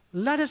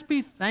 let us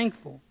be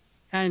thankful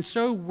and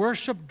so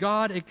worship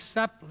God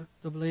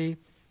acceptably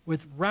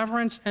with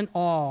reverence and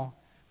awe,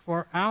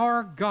 for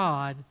our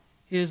God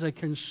is a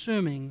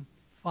consuming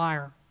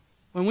fire."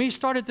 When we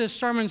started this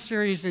sermon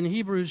series in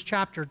Hebrews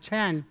chapter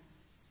 10,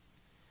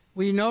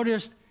 we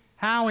noticed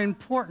how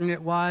important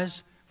it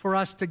was for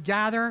us to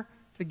gather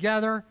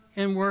together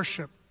in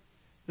worship.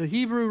 The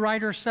Hebrew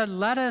writer said,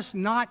 "Let us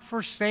not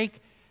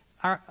forsake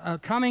our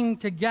coming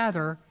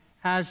together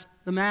as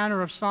the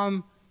manner of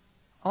some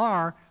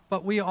are,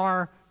 but we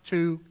are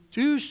to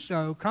do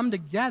so, come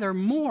together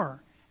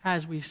more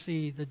as we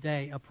see the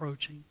day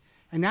approaching."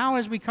 And now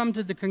as we come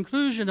to the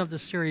conclusion of the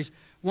series,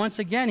 once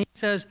again he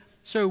says,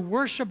 "So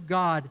worship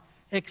God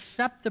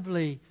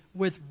acceptably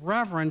with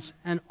reverence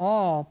and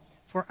awe,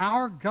 for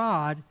our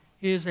God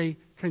is a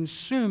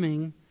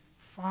consuming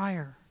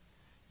fire."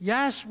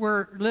 Yes,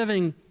 we're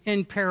living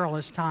in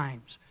perilous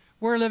times.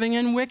 We're living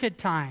in wicked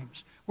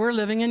times. We're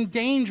living in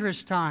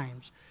dangerous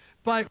times.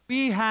 But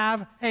we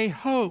have a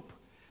hope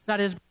that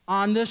is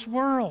on this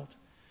world.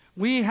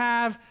 We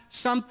have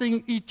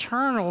something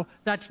eternal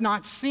that's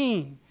not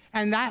seen.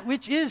 And that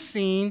which is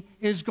seen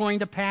is going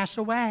to pass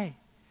away.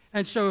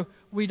 And so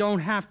we don't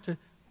have to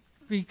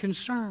be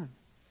concerned.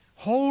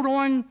 Hold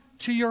on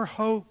to your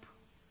hope.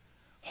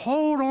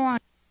 Hold on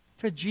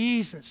to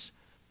Jesus.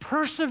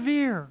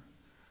 Persevere.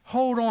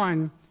 Hold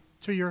on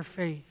to your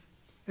faith.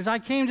 As I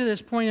came to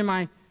this point in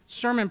my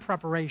sermon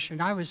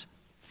preparation, I was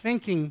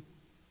thinking,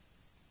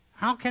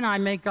 how can I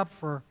make up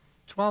for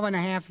 12 and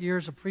a half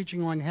years of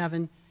preaching on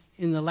heaven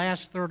in the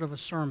last third of a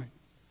sermon?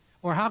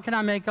 Or how can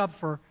I make up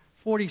for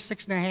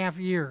 46 and a half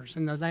years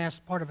in the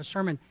last part of a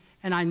sermon?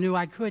 And I knew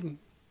I couldn't.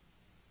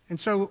 And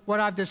so what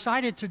I've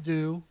decided to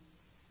do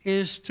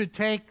is to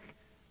take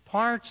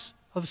parts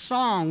of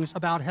songs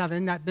about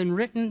heaven that have been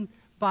written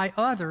by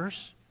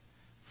others,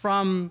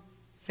 from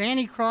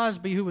Fanny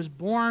Crosby, who was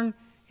born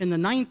in the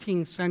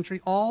 19th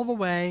century, all the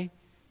way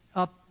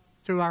up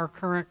to our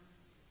current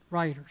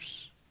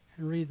writers,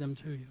 and read them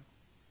to you.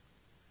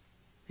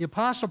 The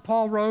Apostle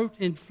Paul wrote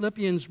in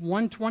Philippians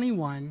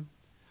 1:21,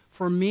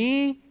 "For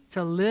me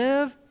to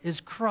live is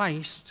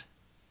Christ,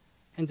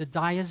 and to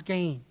die is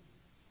gain."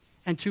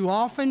 And too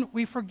often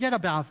we forget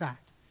about that.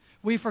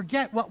 We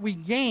forget what we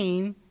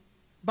gain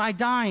by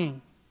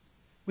dying.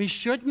 We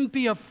shouldn't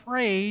be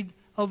afraid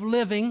of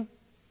living.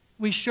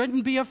 We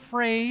shouldn't be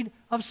afraid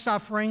of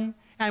suffering.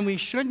 And we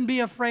shouldn't be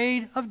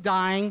afraid of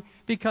dying,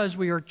 because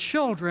we are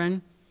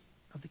children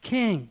of the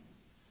King.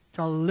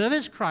 To live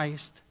is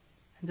Christ,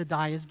 and to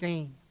die is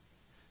gain.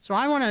 So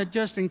I want to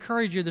just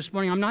encourage you this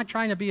morning. I'm not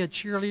trying to be a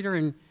cheerleader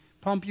and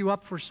pump you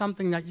up for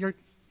something that you're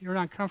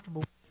not comfortable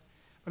with.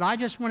 But I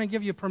just want to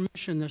give you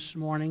permission this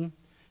morning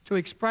to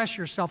express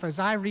yourself. As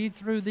I read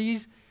through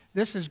these,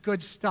 this is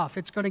good stuff.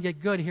 It's going to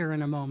get good here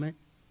in a moment.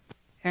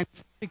 And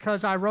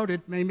because I wrote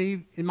it,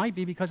 maybe it might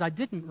be because I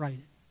didn't write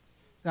it,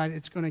 that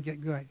it's going to get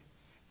good.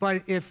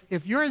 But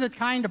if you're the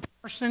kind of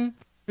person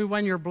who,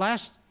 when you're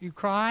blessed, you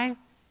cry,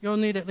 you'll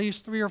need at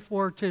least 3 or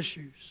 4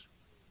 tissues.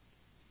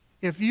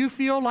 If you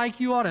feel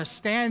like you ought to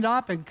stand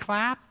up and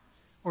clap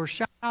or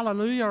shout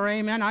hallelujah or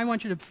amen, I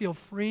want you to feel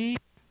free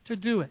to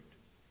do it.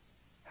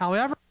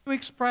 However you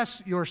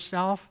express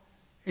yourself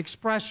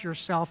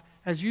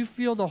as you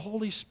feel the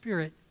Holy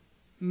Spirit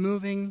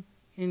moving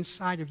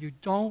inside of you.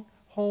 Don't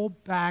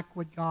hold back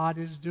what God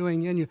is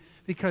doing in you,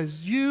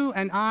 because you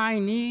and I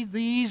need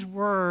these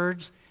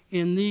words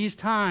in these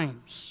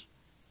times.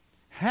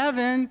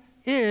 Heaven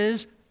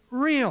is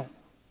real,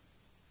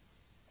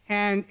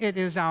 and it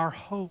is our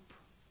hope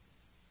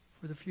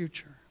for the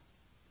future.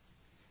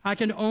 I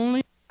can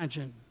only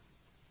imagine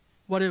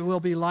what it will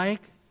be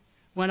like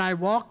when I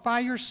walk by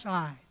your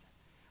side.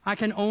 I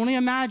can only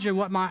imagine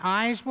what my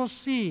eyes will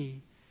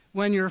see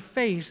when your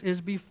face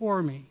is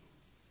before me.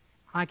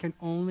 I can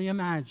only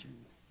imagine.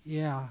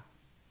 Yeah.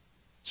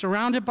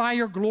 Surrounded by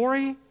your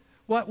glory,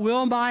 what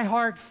will my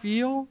heart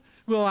feel?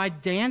 Will I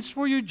dance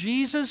for you,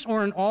 Jesus,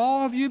 or in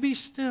awe of you be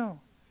still?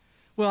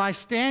 Will I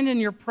stand in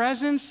your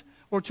presence,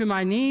 or to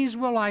my knees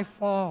will I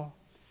fall?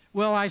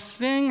 Will I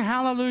sing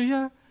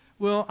hallelujah?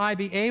 Will I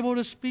be able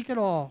to speak at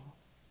all?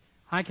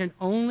 I can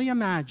only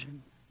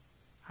imagine.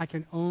 I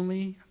can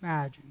only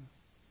imagine.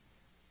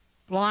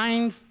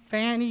 Blind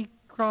Fanny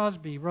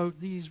Crosby wrote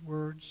these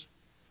words: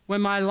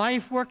 when my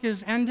life work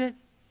is ended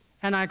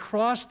and I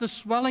cross the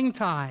swelling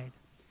tide,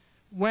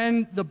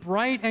 when the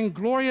bright and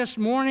glorious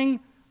morning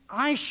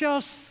I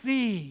shall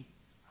see,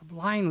 a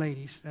blind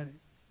lady said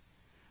it,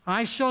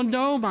 I shall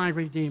know my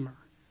Redeemer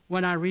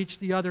when I reach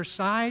the other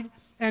side,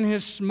 and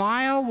his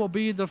smile will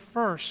be the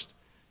first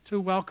to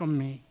welcome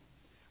me.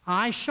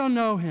 I shall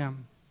know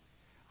him.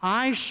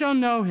 I shall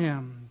know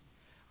him.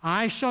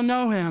 I shall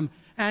know him,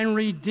 and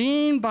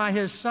redeemed by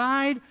his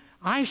side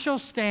I shall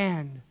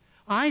stand.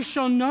 I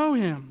shall know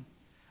him.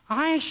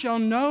 I shall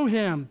know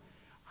him.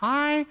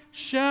 I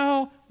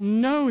shall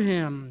know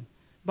him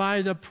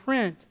by the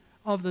print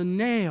of the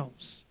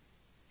nails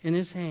in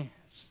his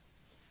hands.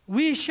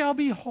 We shall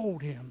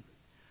behold him.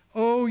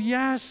 Oh,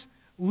 yes,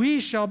 we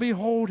shall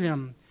behold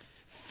him,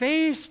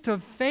 face to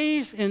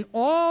face in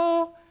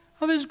all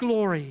of his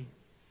glory.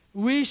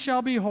 We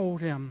shall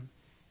behold him.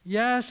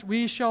 Yes,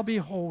 we shall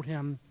behold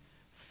him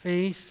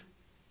face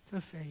to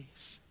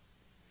face.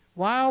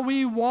 While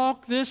we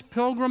walk this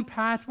pilgrim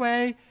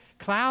pathway,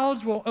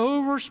 clouds will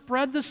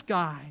overspread the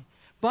sky.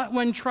 But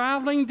when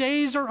traveling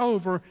days are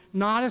over,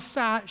 not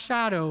a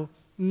shadow,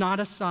 not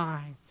a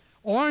sigh.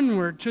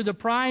 Onward to the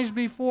prize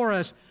before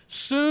us.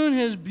 Soon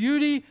his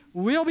beauty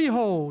we'll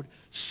behold.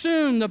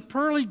 Soon the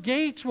pearly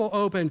gates will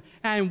open,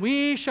 and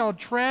we shall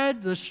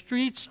tread the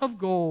streets of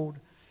gold.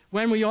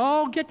 When we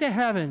all get to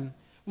heaven,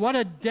 what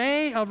a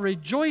day of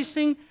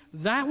rejoicing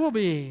that will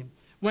be.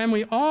 When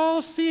we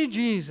all see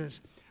Jesus,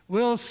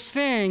 we'll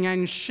sing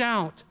and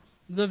shout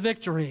the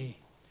victory.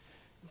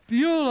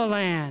 Beulah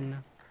land,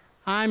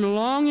 I'm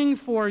longing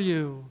for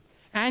you,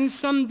 and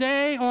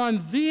someday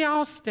on thee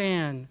I'll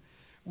stand,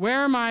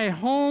 where my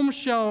home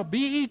shall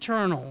be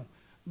eternal.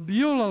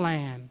 Beulah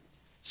land,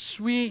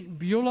 sweet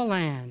Beulah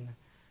land.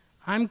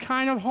 I'm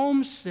kind of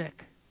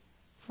homesick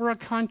for a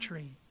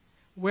country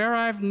where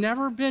I've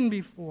never been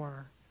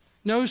before.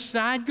 No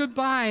sad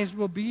goodbyes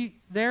will be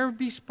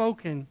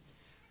spoken,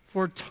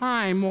 for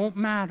time won't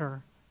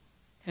matter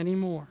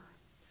anymore.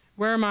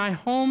 Where my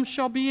home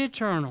shall be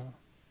eternal.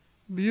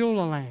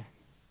 Beulah land,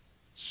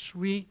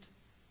 sweet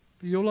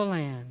Beulah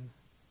land.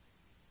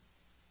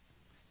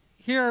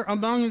 Here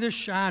among the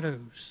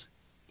shadows,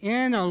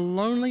 in a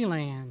lonely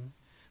land,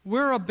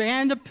 we're a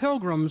band of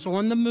pilgrims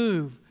on the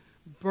move,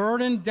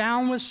 burdened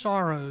down with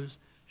sorrows,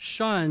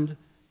 shunned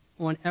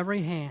on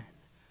every hand,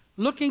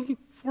 looking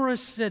for a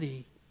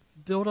city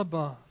built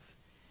above.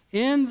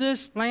 In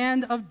this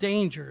land of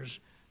dangers,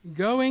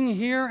 going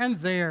here and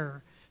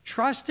there,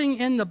 trusting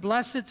in the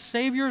blessed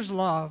Savior's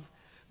love,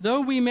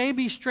 though we may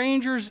be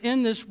strangers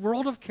in this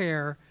world of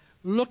care,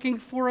 looking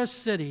for a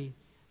city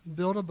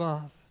built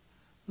above.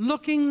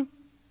 Looking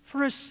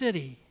for a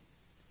city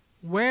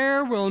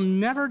where we'll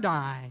never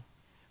die,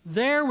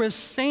 there with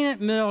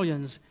sainted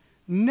millions,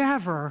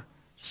 never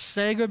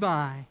say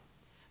goodbye.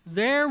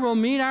 There we'll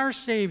meet our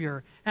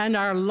Savior and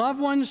our loved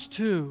ones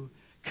too.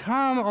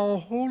 Come, O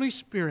Holy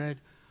Spirit,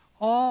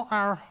 all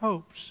our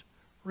hopes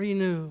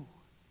renew.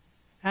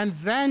 And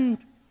then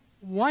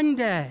one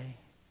day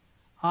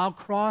I'll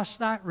cross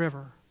that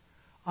river.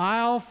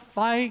 I'll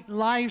fight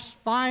life's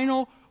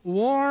final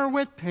war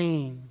with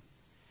pain.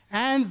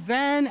 And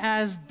then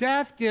as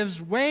death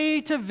gives way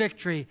to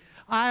victory,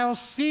 I'll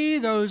see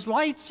those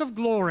lights of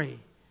glory,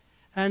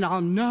 and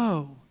I'll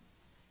know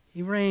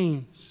he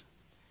reigns.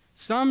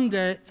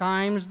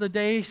 Sometimes the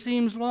day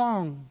seems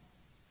long,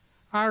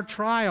 our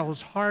trials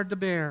hard to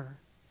bear.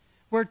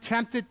 We're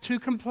tempted to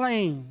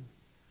complain,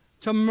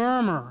 to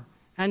murmur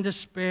and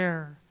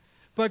despair.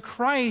 But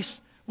Christ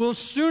will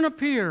soon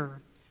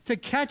appear to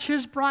catch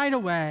his bride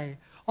away,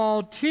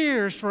 all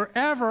tears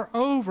forever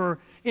over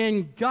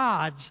in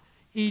God's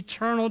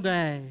eternal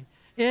day.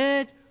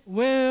 It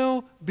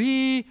will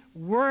be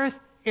worth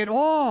it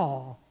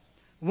all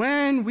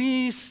when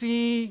we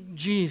see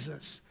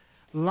Jesus.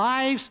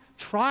 Life's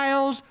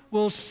trials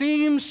will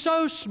seem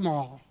so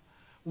small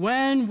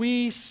when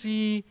we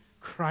see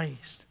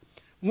Christ.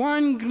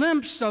 One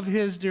glimpse of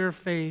his dear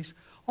face,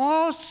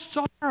 all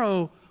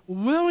sorrow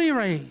will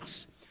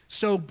erase.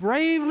 So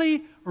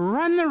bravely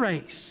run the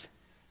race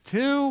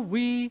till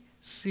we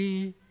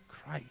see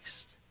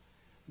Christ.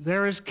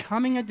 There is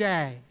coming a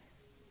day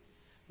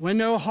when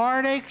no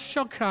heartache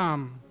shall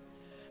come,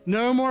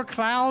 no more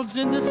clouds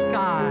in the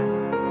sky,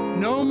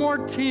 no more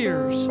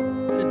tears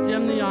to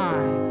dim the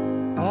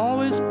eye.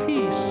 All is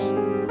peace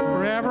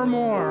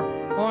forevermore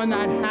on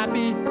that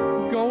happy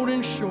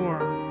golden shore.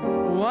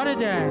 What a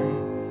day,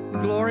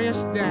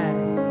 glorious day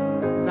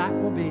that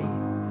will be.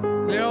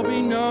 There'll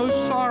be no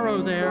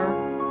sorrow there,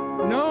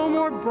 no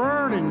more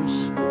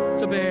burdens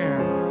to bear,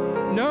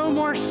 no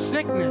more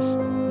sickness,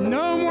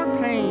 no more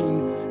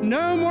pain,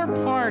 no more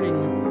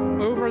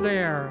parting over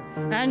there.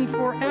 And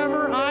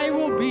forever I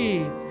will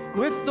be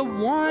with the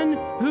one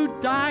who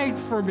died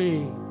for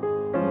me.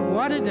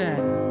 What a day,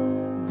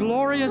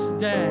 glorious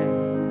day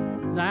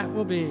that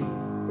will be.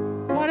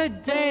 What a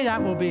day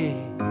that will be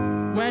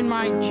when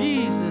my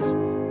Jesus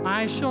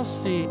I shall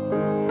see,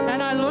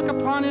 and I look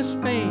upon his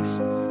face,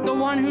 the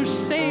one who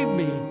saved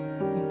me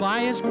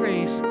by his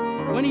grace,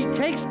 when he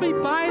takes me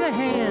by the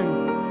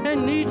hand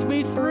and leads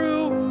me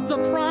through the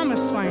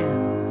promised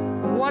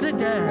land. What a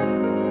day,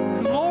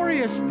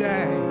 glorious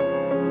day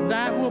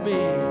that will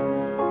be.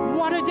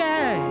 What a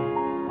day,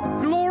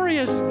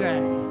 glorious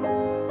day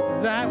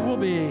that will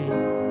be.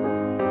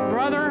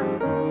 Brother,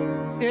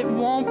 it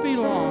won't be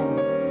long.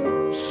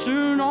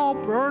 Soon all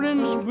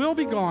burdens will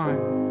be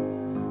gone.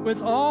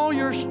 With all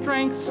your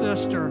strength,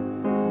 sister,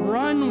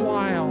 run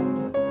wild,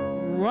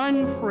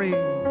 run free.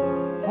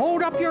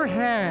 Hold up your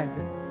head.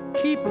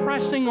 Keep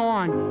pressing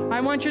on.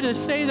 I want you to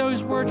say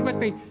those words with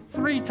me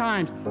 3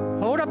 times.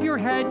 Hold up your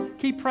head.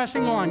 Keep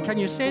pressing on. Can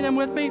you say them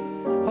with me?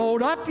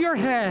 Hold up your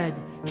head.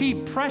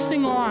 Keep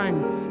pressing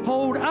on.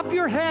 Hold up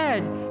your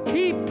head.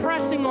 Keep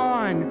pressing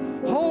on.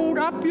 Hold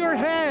up your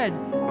head.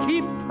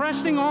 Keep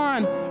pressing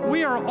on.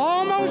 We are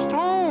almost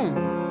home.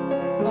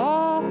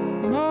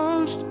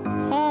 Almost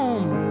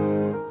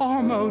home.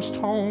 Almost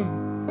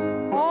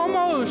home.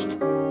 Almost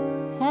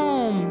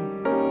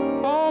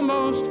home.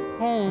 Almost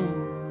home.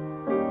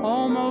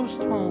 Almost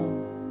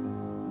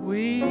home.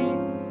 We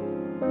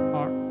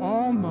are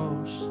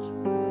almost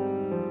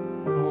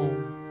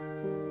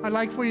home. I'd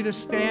like for you to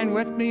stand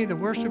with me. The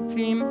worship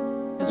team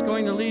is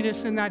going to lead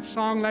us in that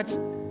song. Let's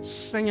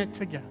sing it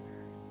together.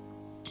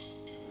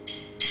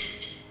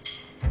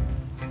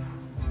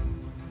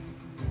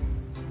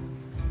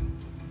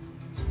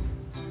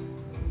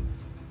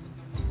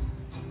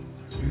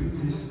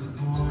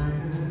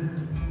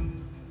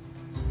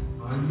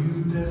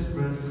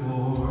 Desperate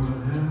for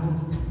help.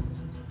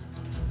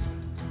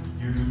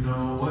 You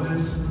know what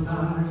it's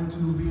like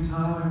to be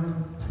tired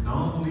and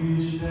only a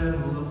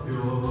shell of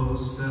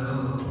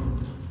yourself.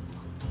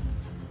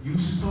 You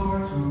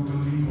start to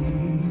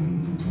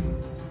believe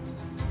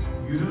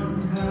you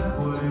don't have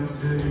what it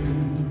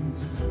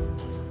takes,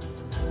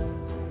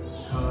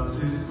 'cause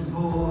it's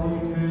all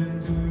you can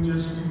do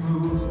just to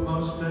move,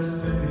 much less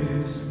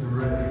finish the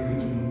race.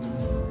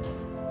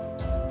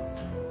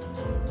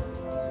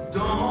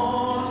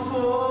 Don't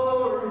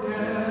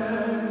forget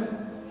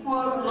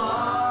what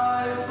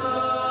lies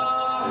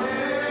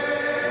ahead.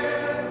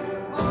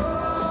 Almost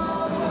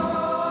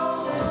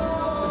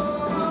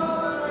over,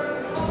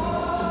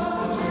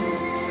 all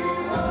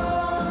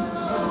demons,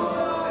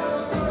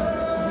 soil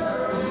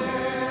burdens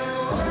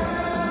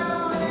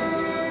will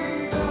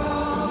be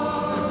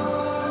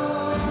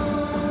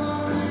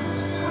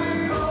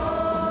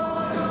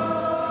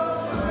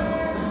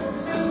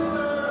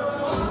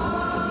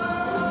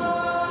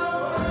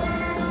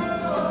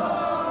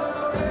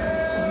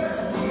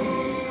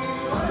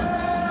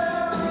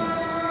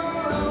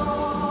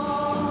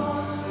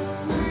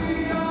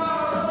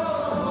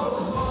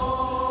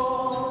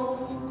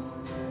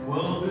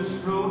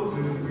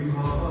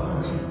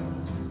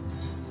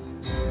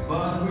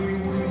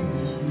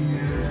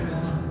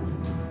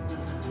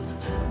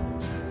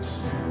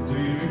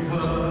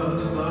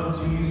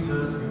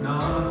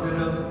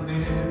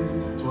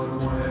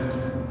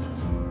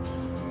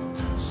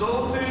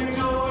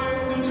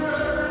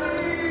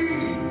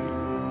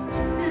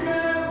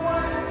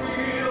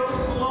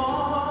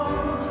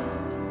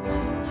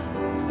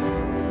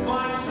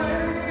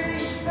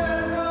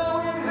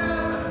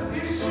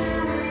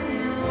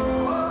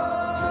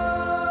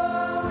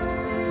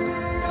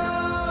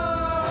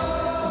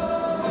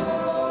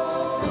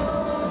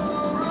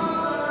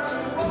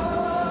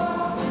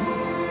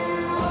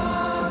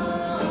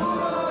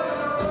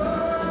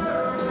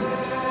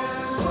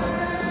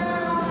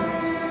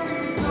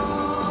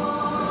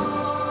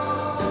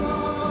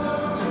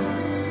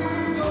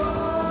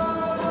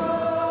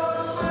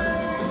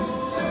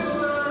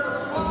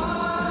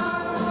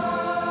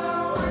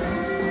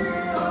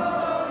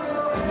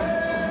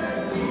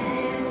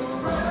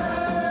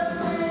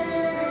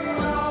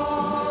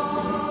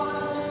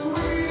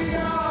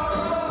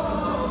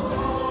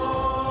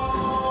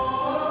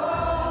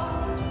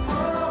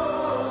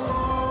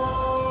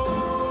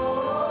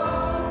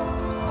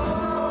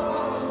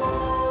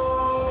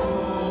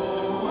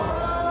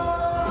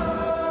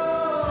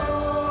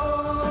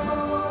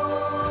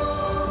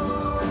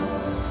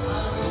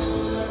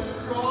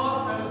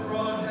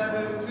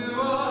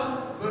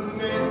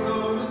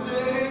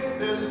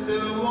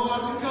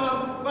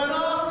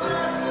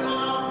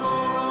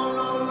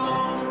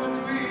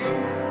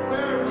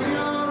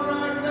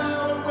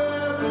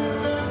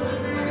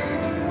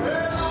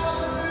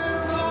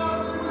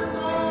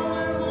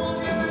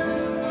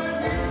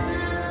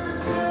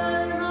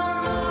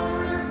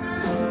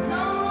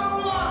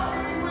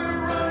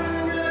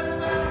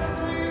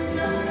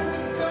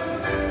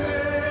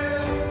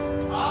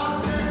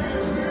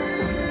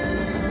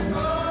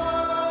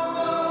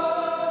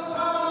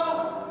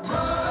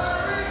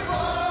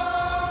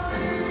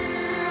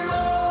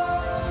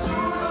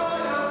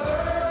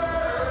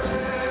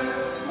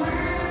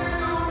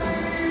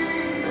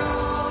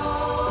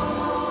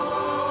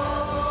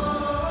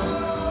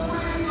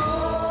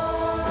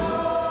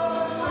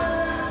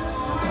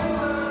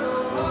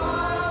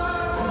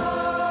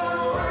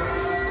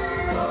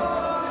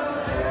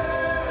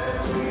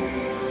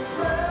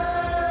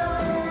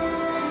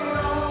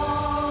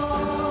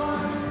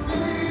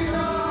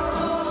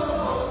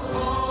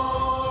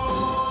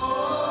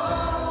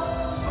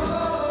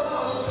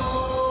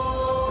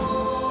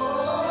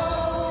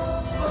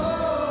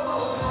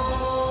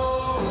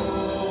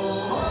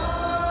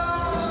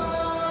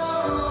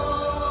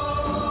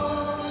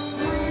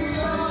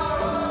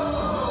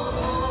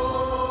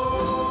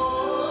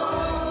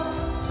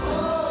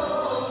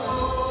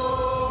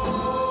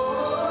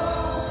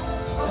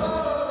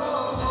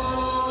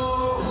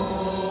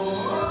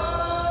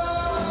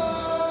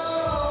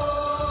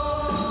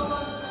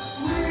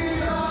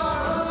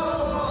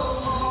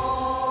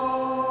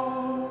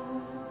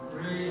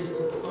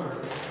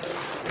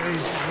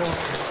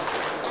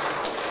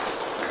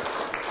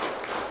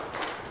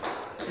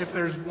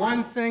there's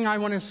one thing I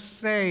want to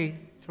say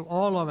to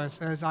all of us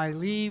as I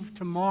leave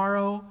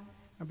tomorrow,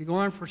 I'll be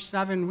going for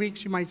 7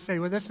 weeks. You might say,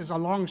 well, this is a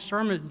long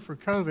sermon for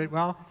COVID.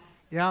 Well,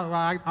 yeah,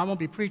 well, I won't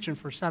be preaching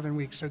for 7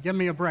 weeks, so give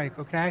me a break,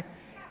 okay?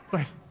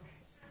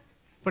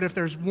 But if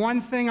there's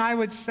one thing I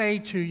would say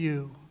to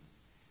you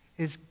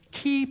is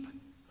keep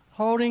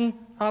holding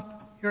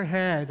up your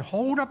head.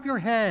 Hold up your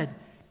head.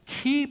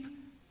 Keep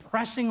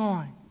pressing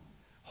on.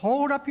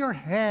 Hold up your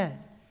head.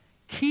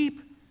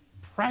 Keep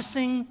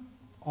pressing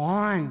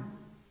on.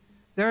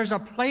 There's a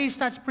place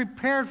that's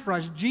prepared for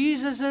us.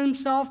 Jesus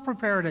himself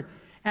prepared it.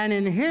 And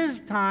in his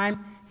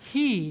time,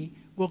 he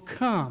will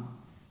come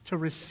to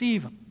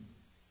receive him,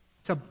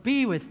 to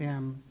be with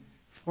him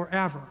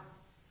forever.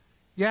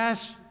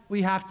 Yes,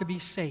 we have to be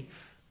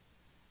safe.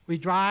 We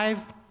drive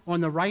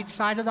on the right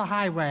side of the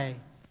highway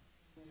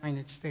in the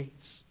United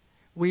States.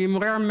 We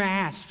wear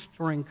masks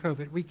during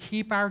COVID. We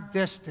keep our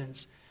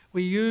distance.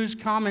 We use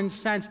common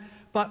sense,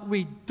 but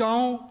we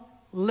don't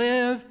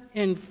live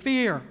in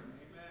fear. Amen.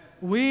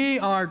 We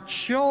are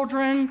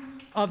children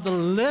of the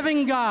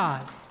living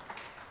God.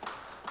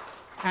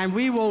 And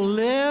we will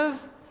live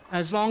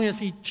as long as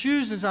he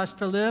chooses us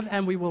to live,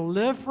 and we will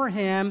live for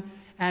him.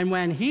 And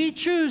when he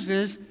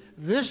chooses,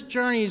 this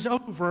journey is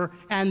over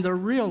and the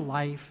real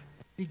life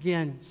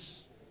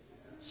begins.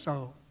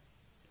 So,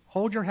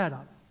 hold your head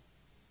up.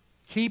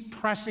 Keep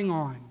pressing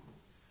on.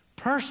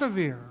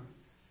 Persevere.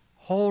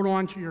 Hold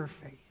on to your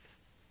faith.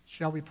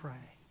 Shall we pray?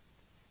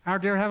 Our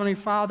dear Heavenly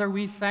Father,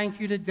 we thank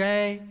you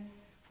today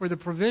for the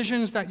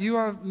provisions that you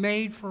have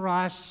made for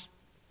us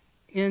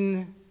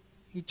in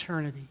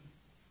eternity.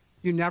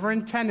 You never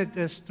intended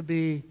this to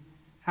be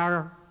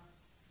our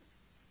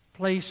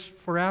place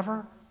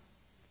forever.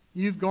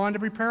 You've gone to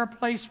prepare a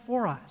place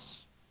for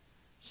us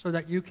so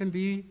that we can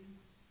be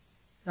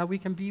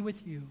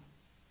with you.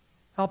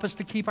 Help us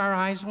to keep our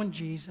eyes on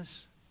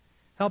Jesus.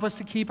 Help us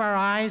to keep our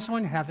eyes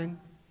on heaven.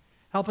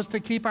 Help us to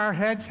keep our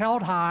heads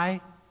held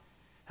high.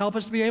 Help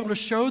us to be able to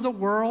show the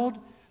world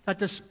that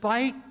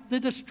despite the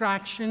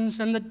distractions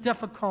and the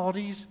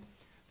difficulties,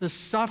 the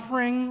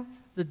suffering,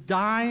 the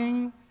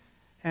dying,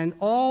 and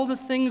all the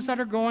things that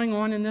are going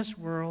on in this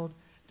world,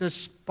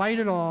 despite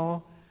it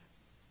all,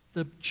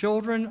 the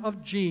children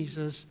of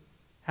Jesus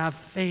have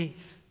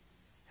faith.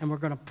 And we're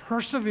going to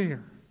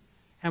persevere.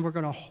 And we're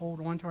going to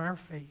hold on to our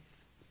faith.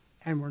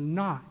 And we're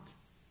not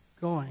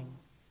going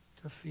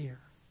to fear.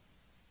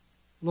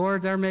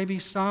 Lord, there may be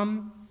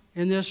some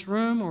in this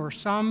room or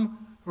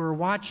some who are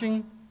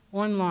watching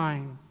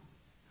online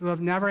who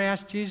have never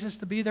asked Jesus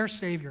to be their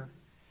Savior.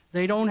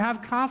 They don't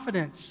have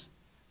confidence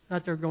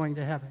that they're going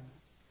to heaven.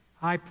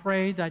 I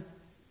pray that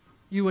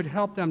you would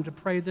help them to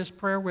pray this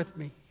prayer with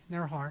me in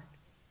their heart.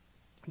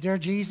 Dear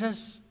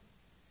Jesus,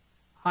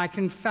 I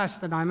confess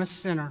that I'm a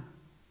sinner.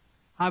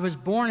 I was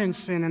born in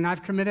sin and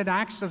I've committed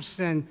acts of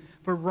sin.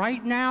 But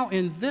right now,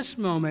 in this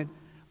moment,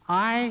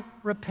 I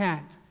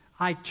repent.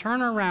 I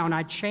turn around,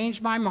 I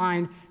change my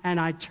mind, and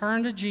I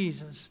turn to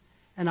Jesus.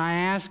 And I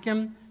ask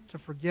him to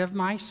forgive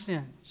my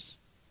sins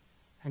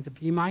and to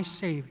be my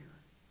Savior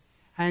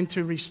and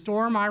to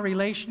restore my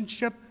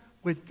relationship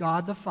with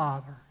God the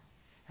Father.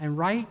 And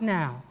right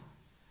now,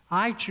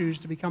 I choose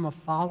to become a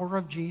follower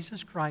of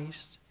Jesus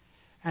Christ,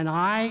 and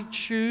I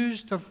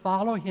choose to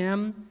follow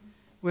him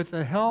with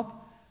the help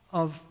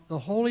of the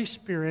Holy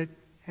Spirit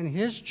and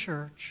his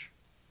church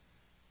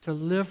to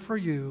live for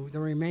you the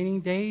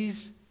remaining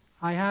days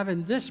I have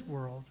in this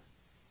world,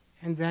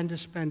 and then to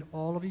spend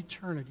all of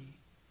eternity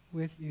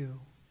with you.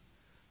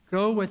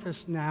 Go with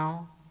us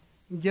now.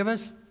 Give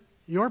us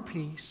your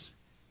peace.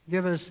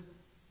 Give us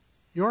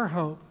your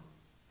hope.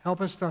 Help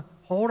us to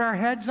hold our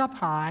heads up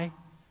high.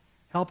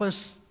 Help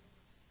us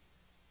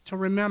to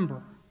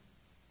remember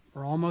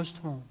we're almost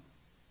home.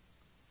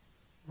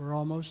 We're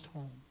almost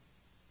home.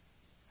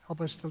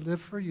 Help us to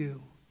live for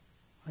you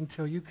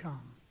until you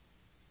come.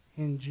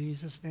 In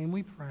Jesus' name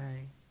we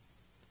pray.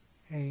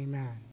 Amen.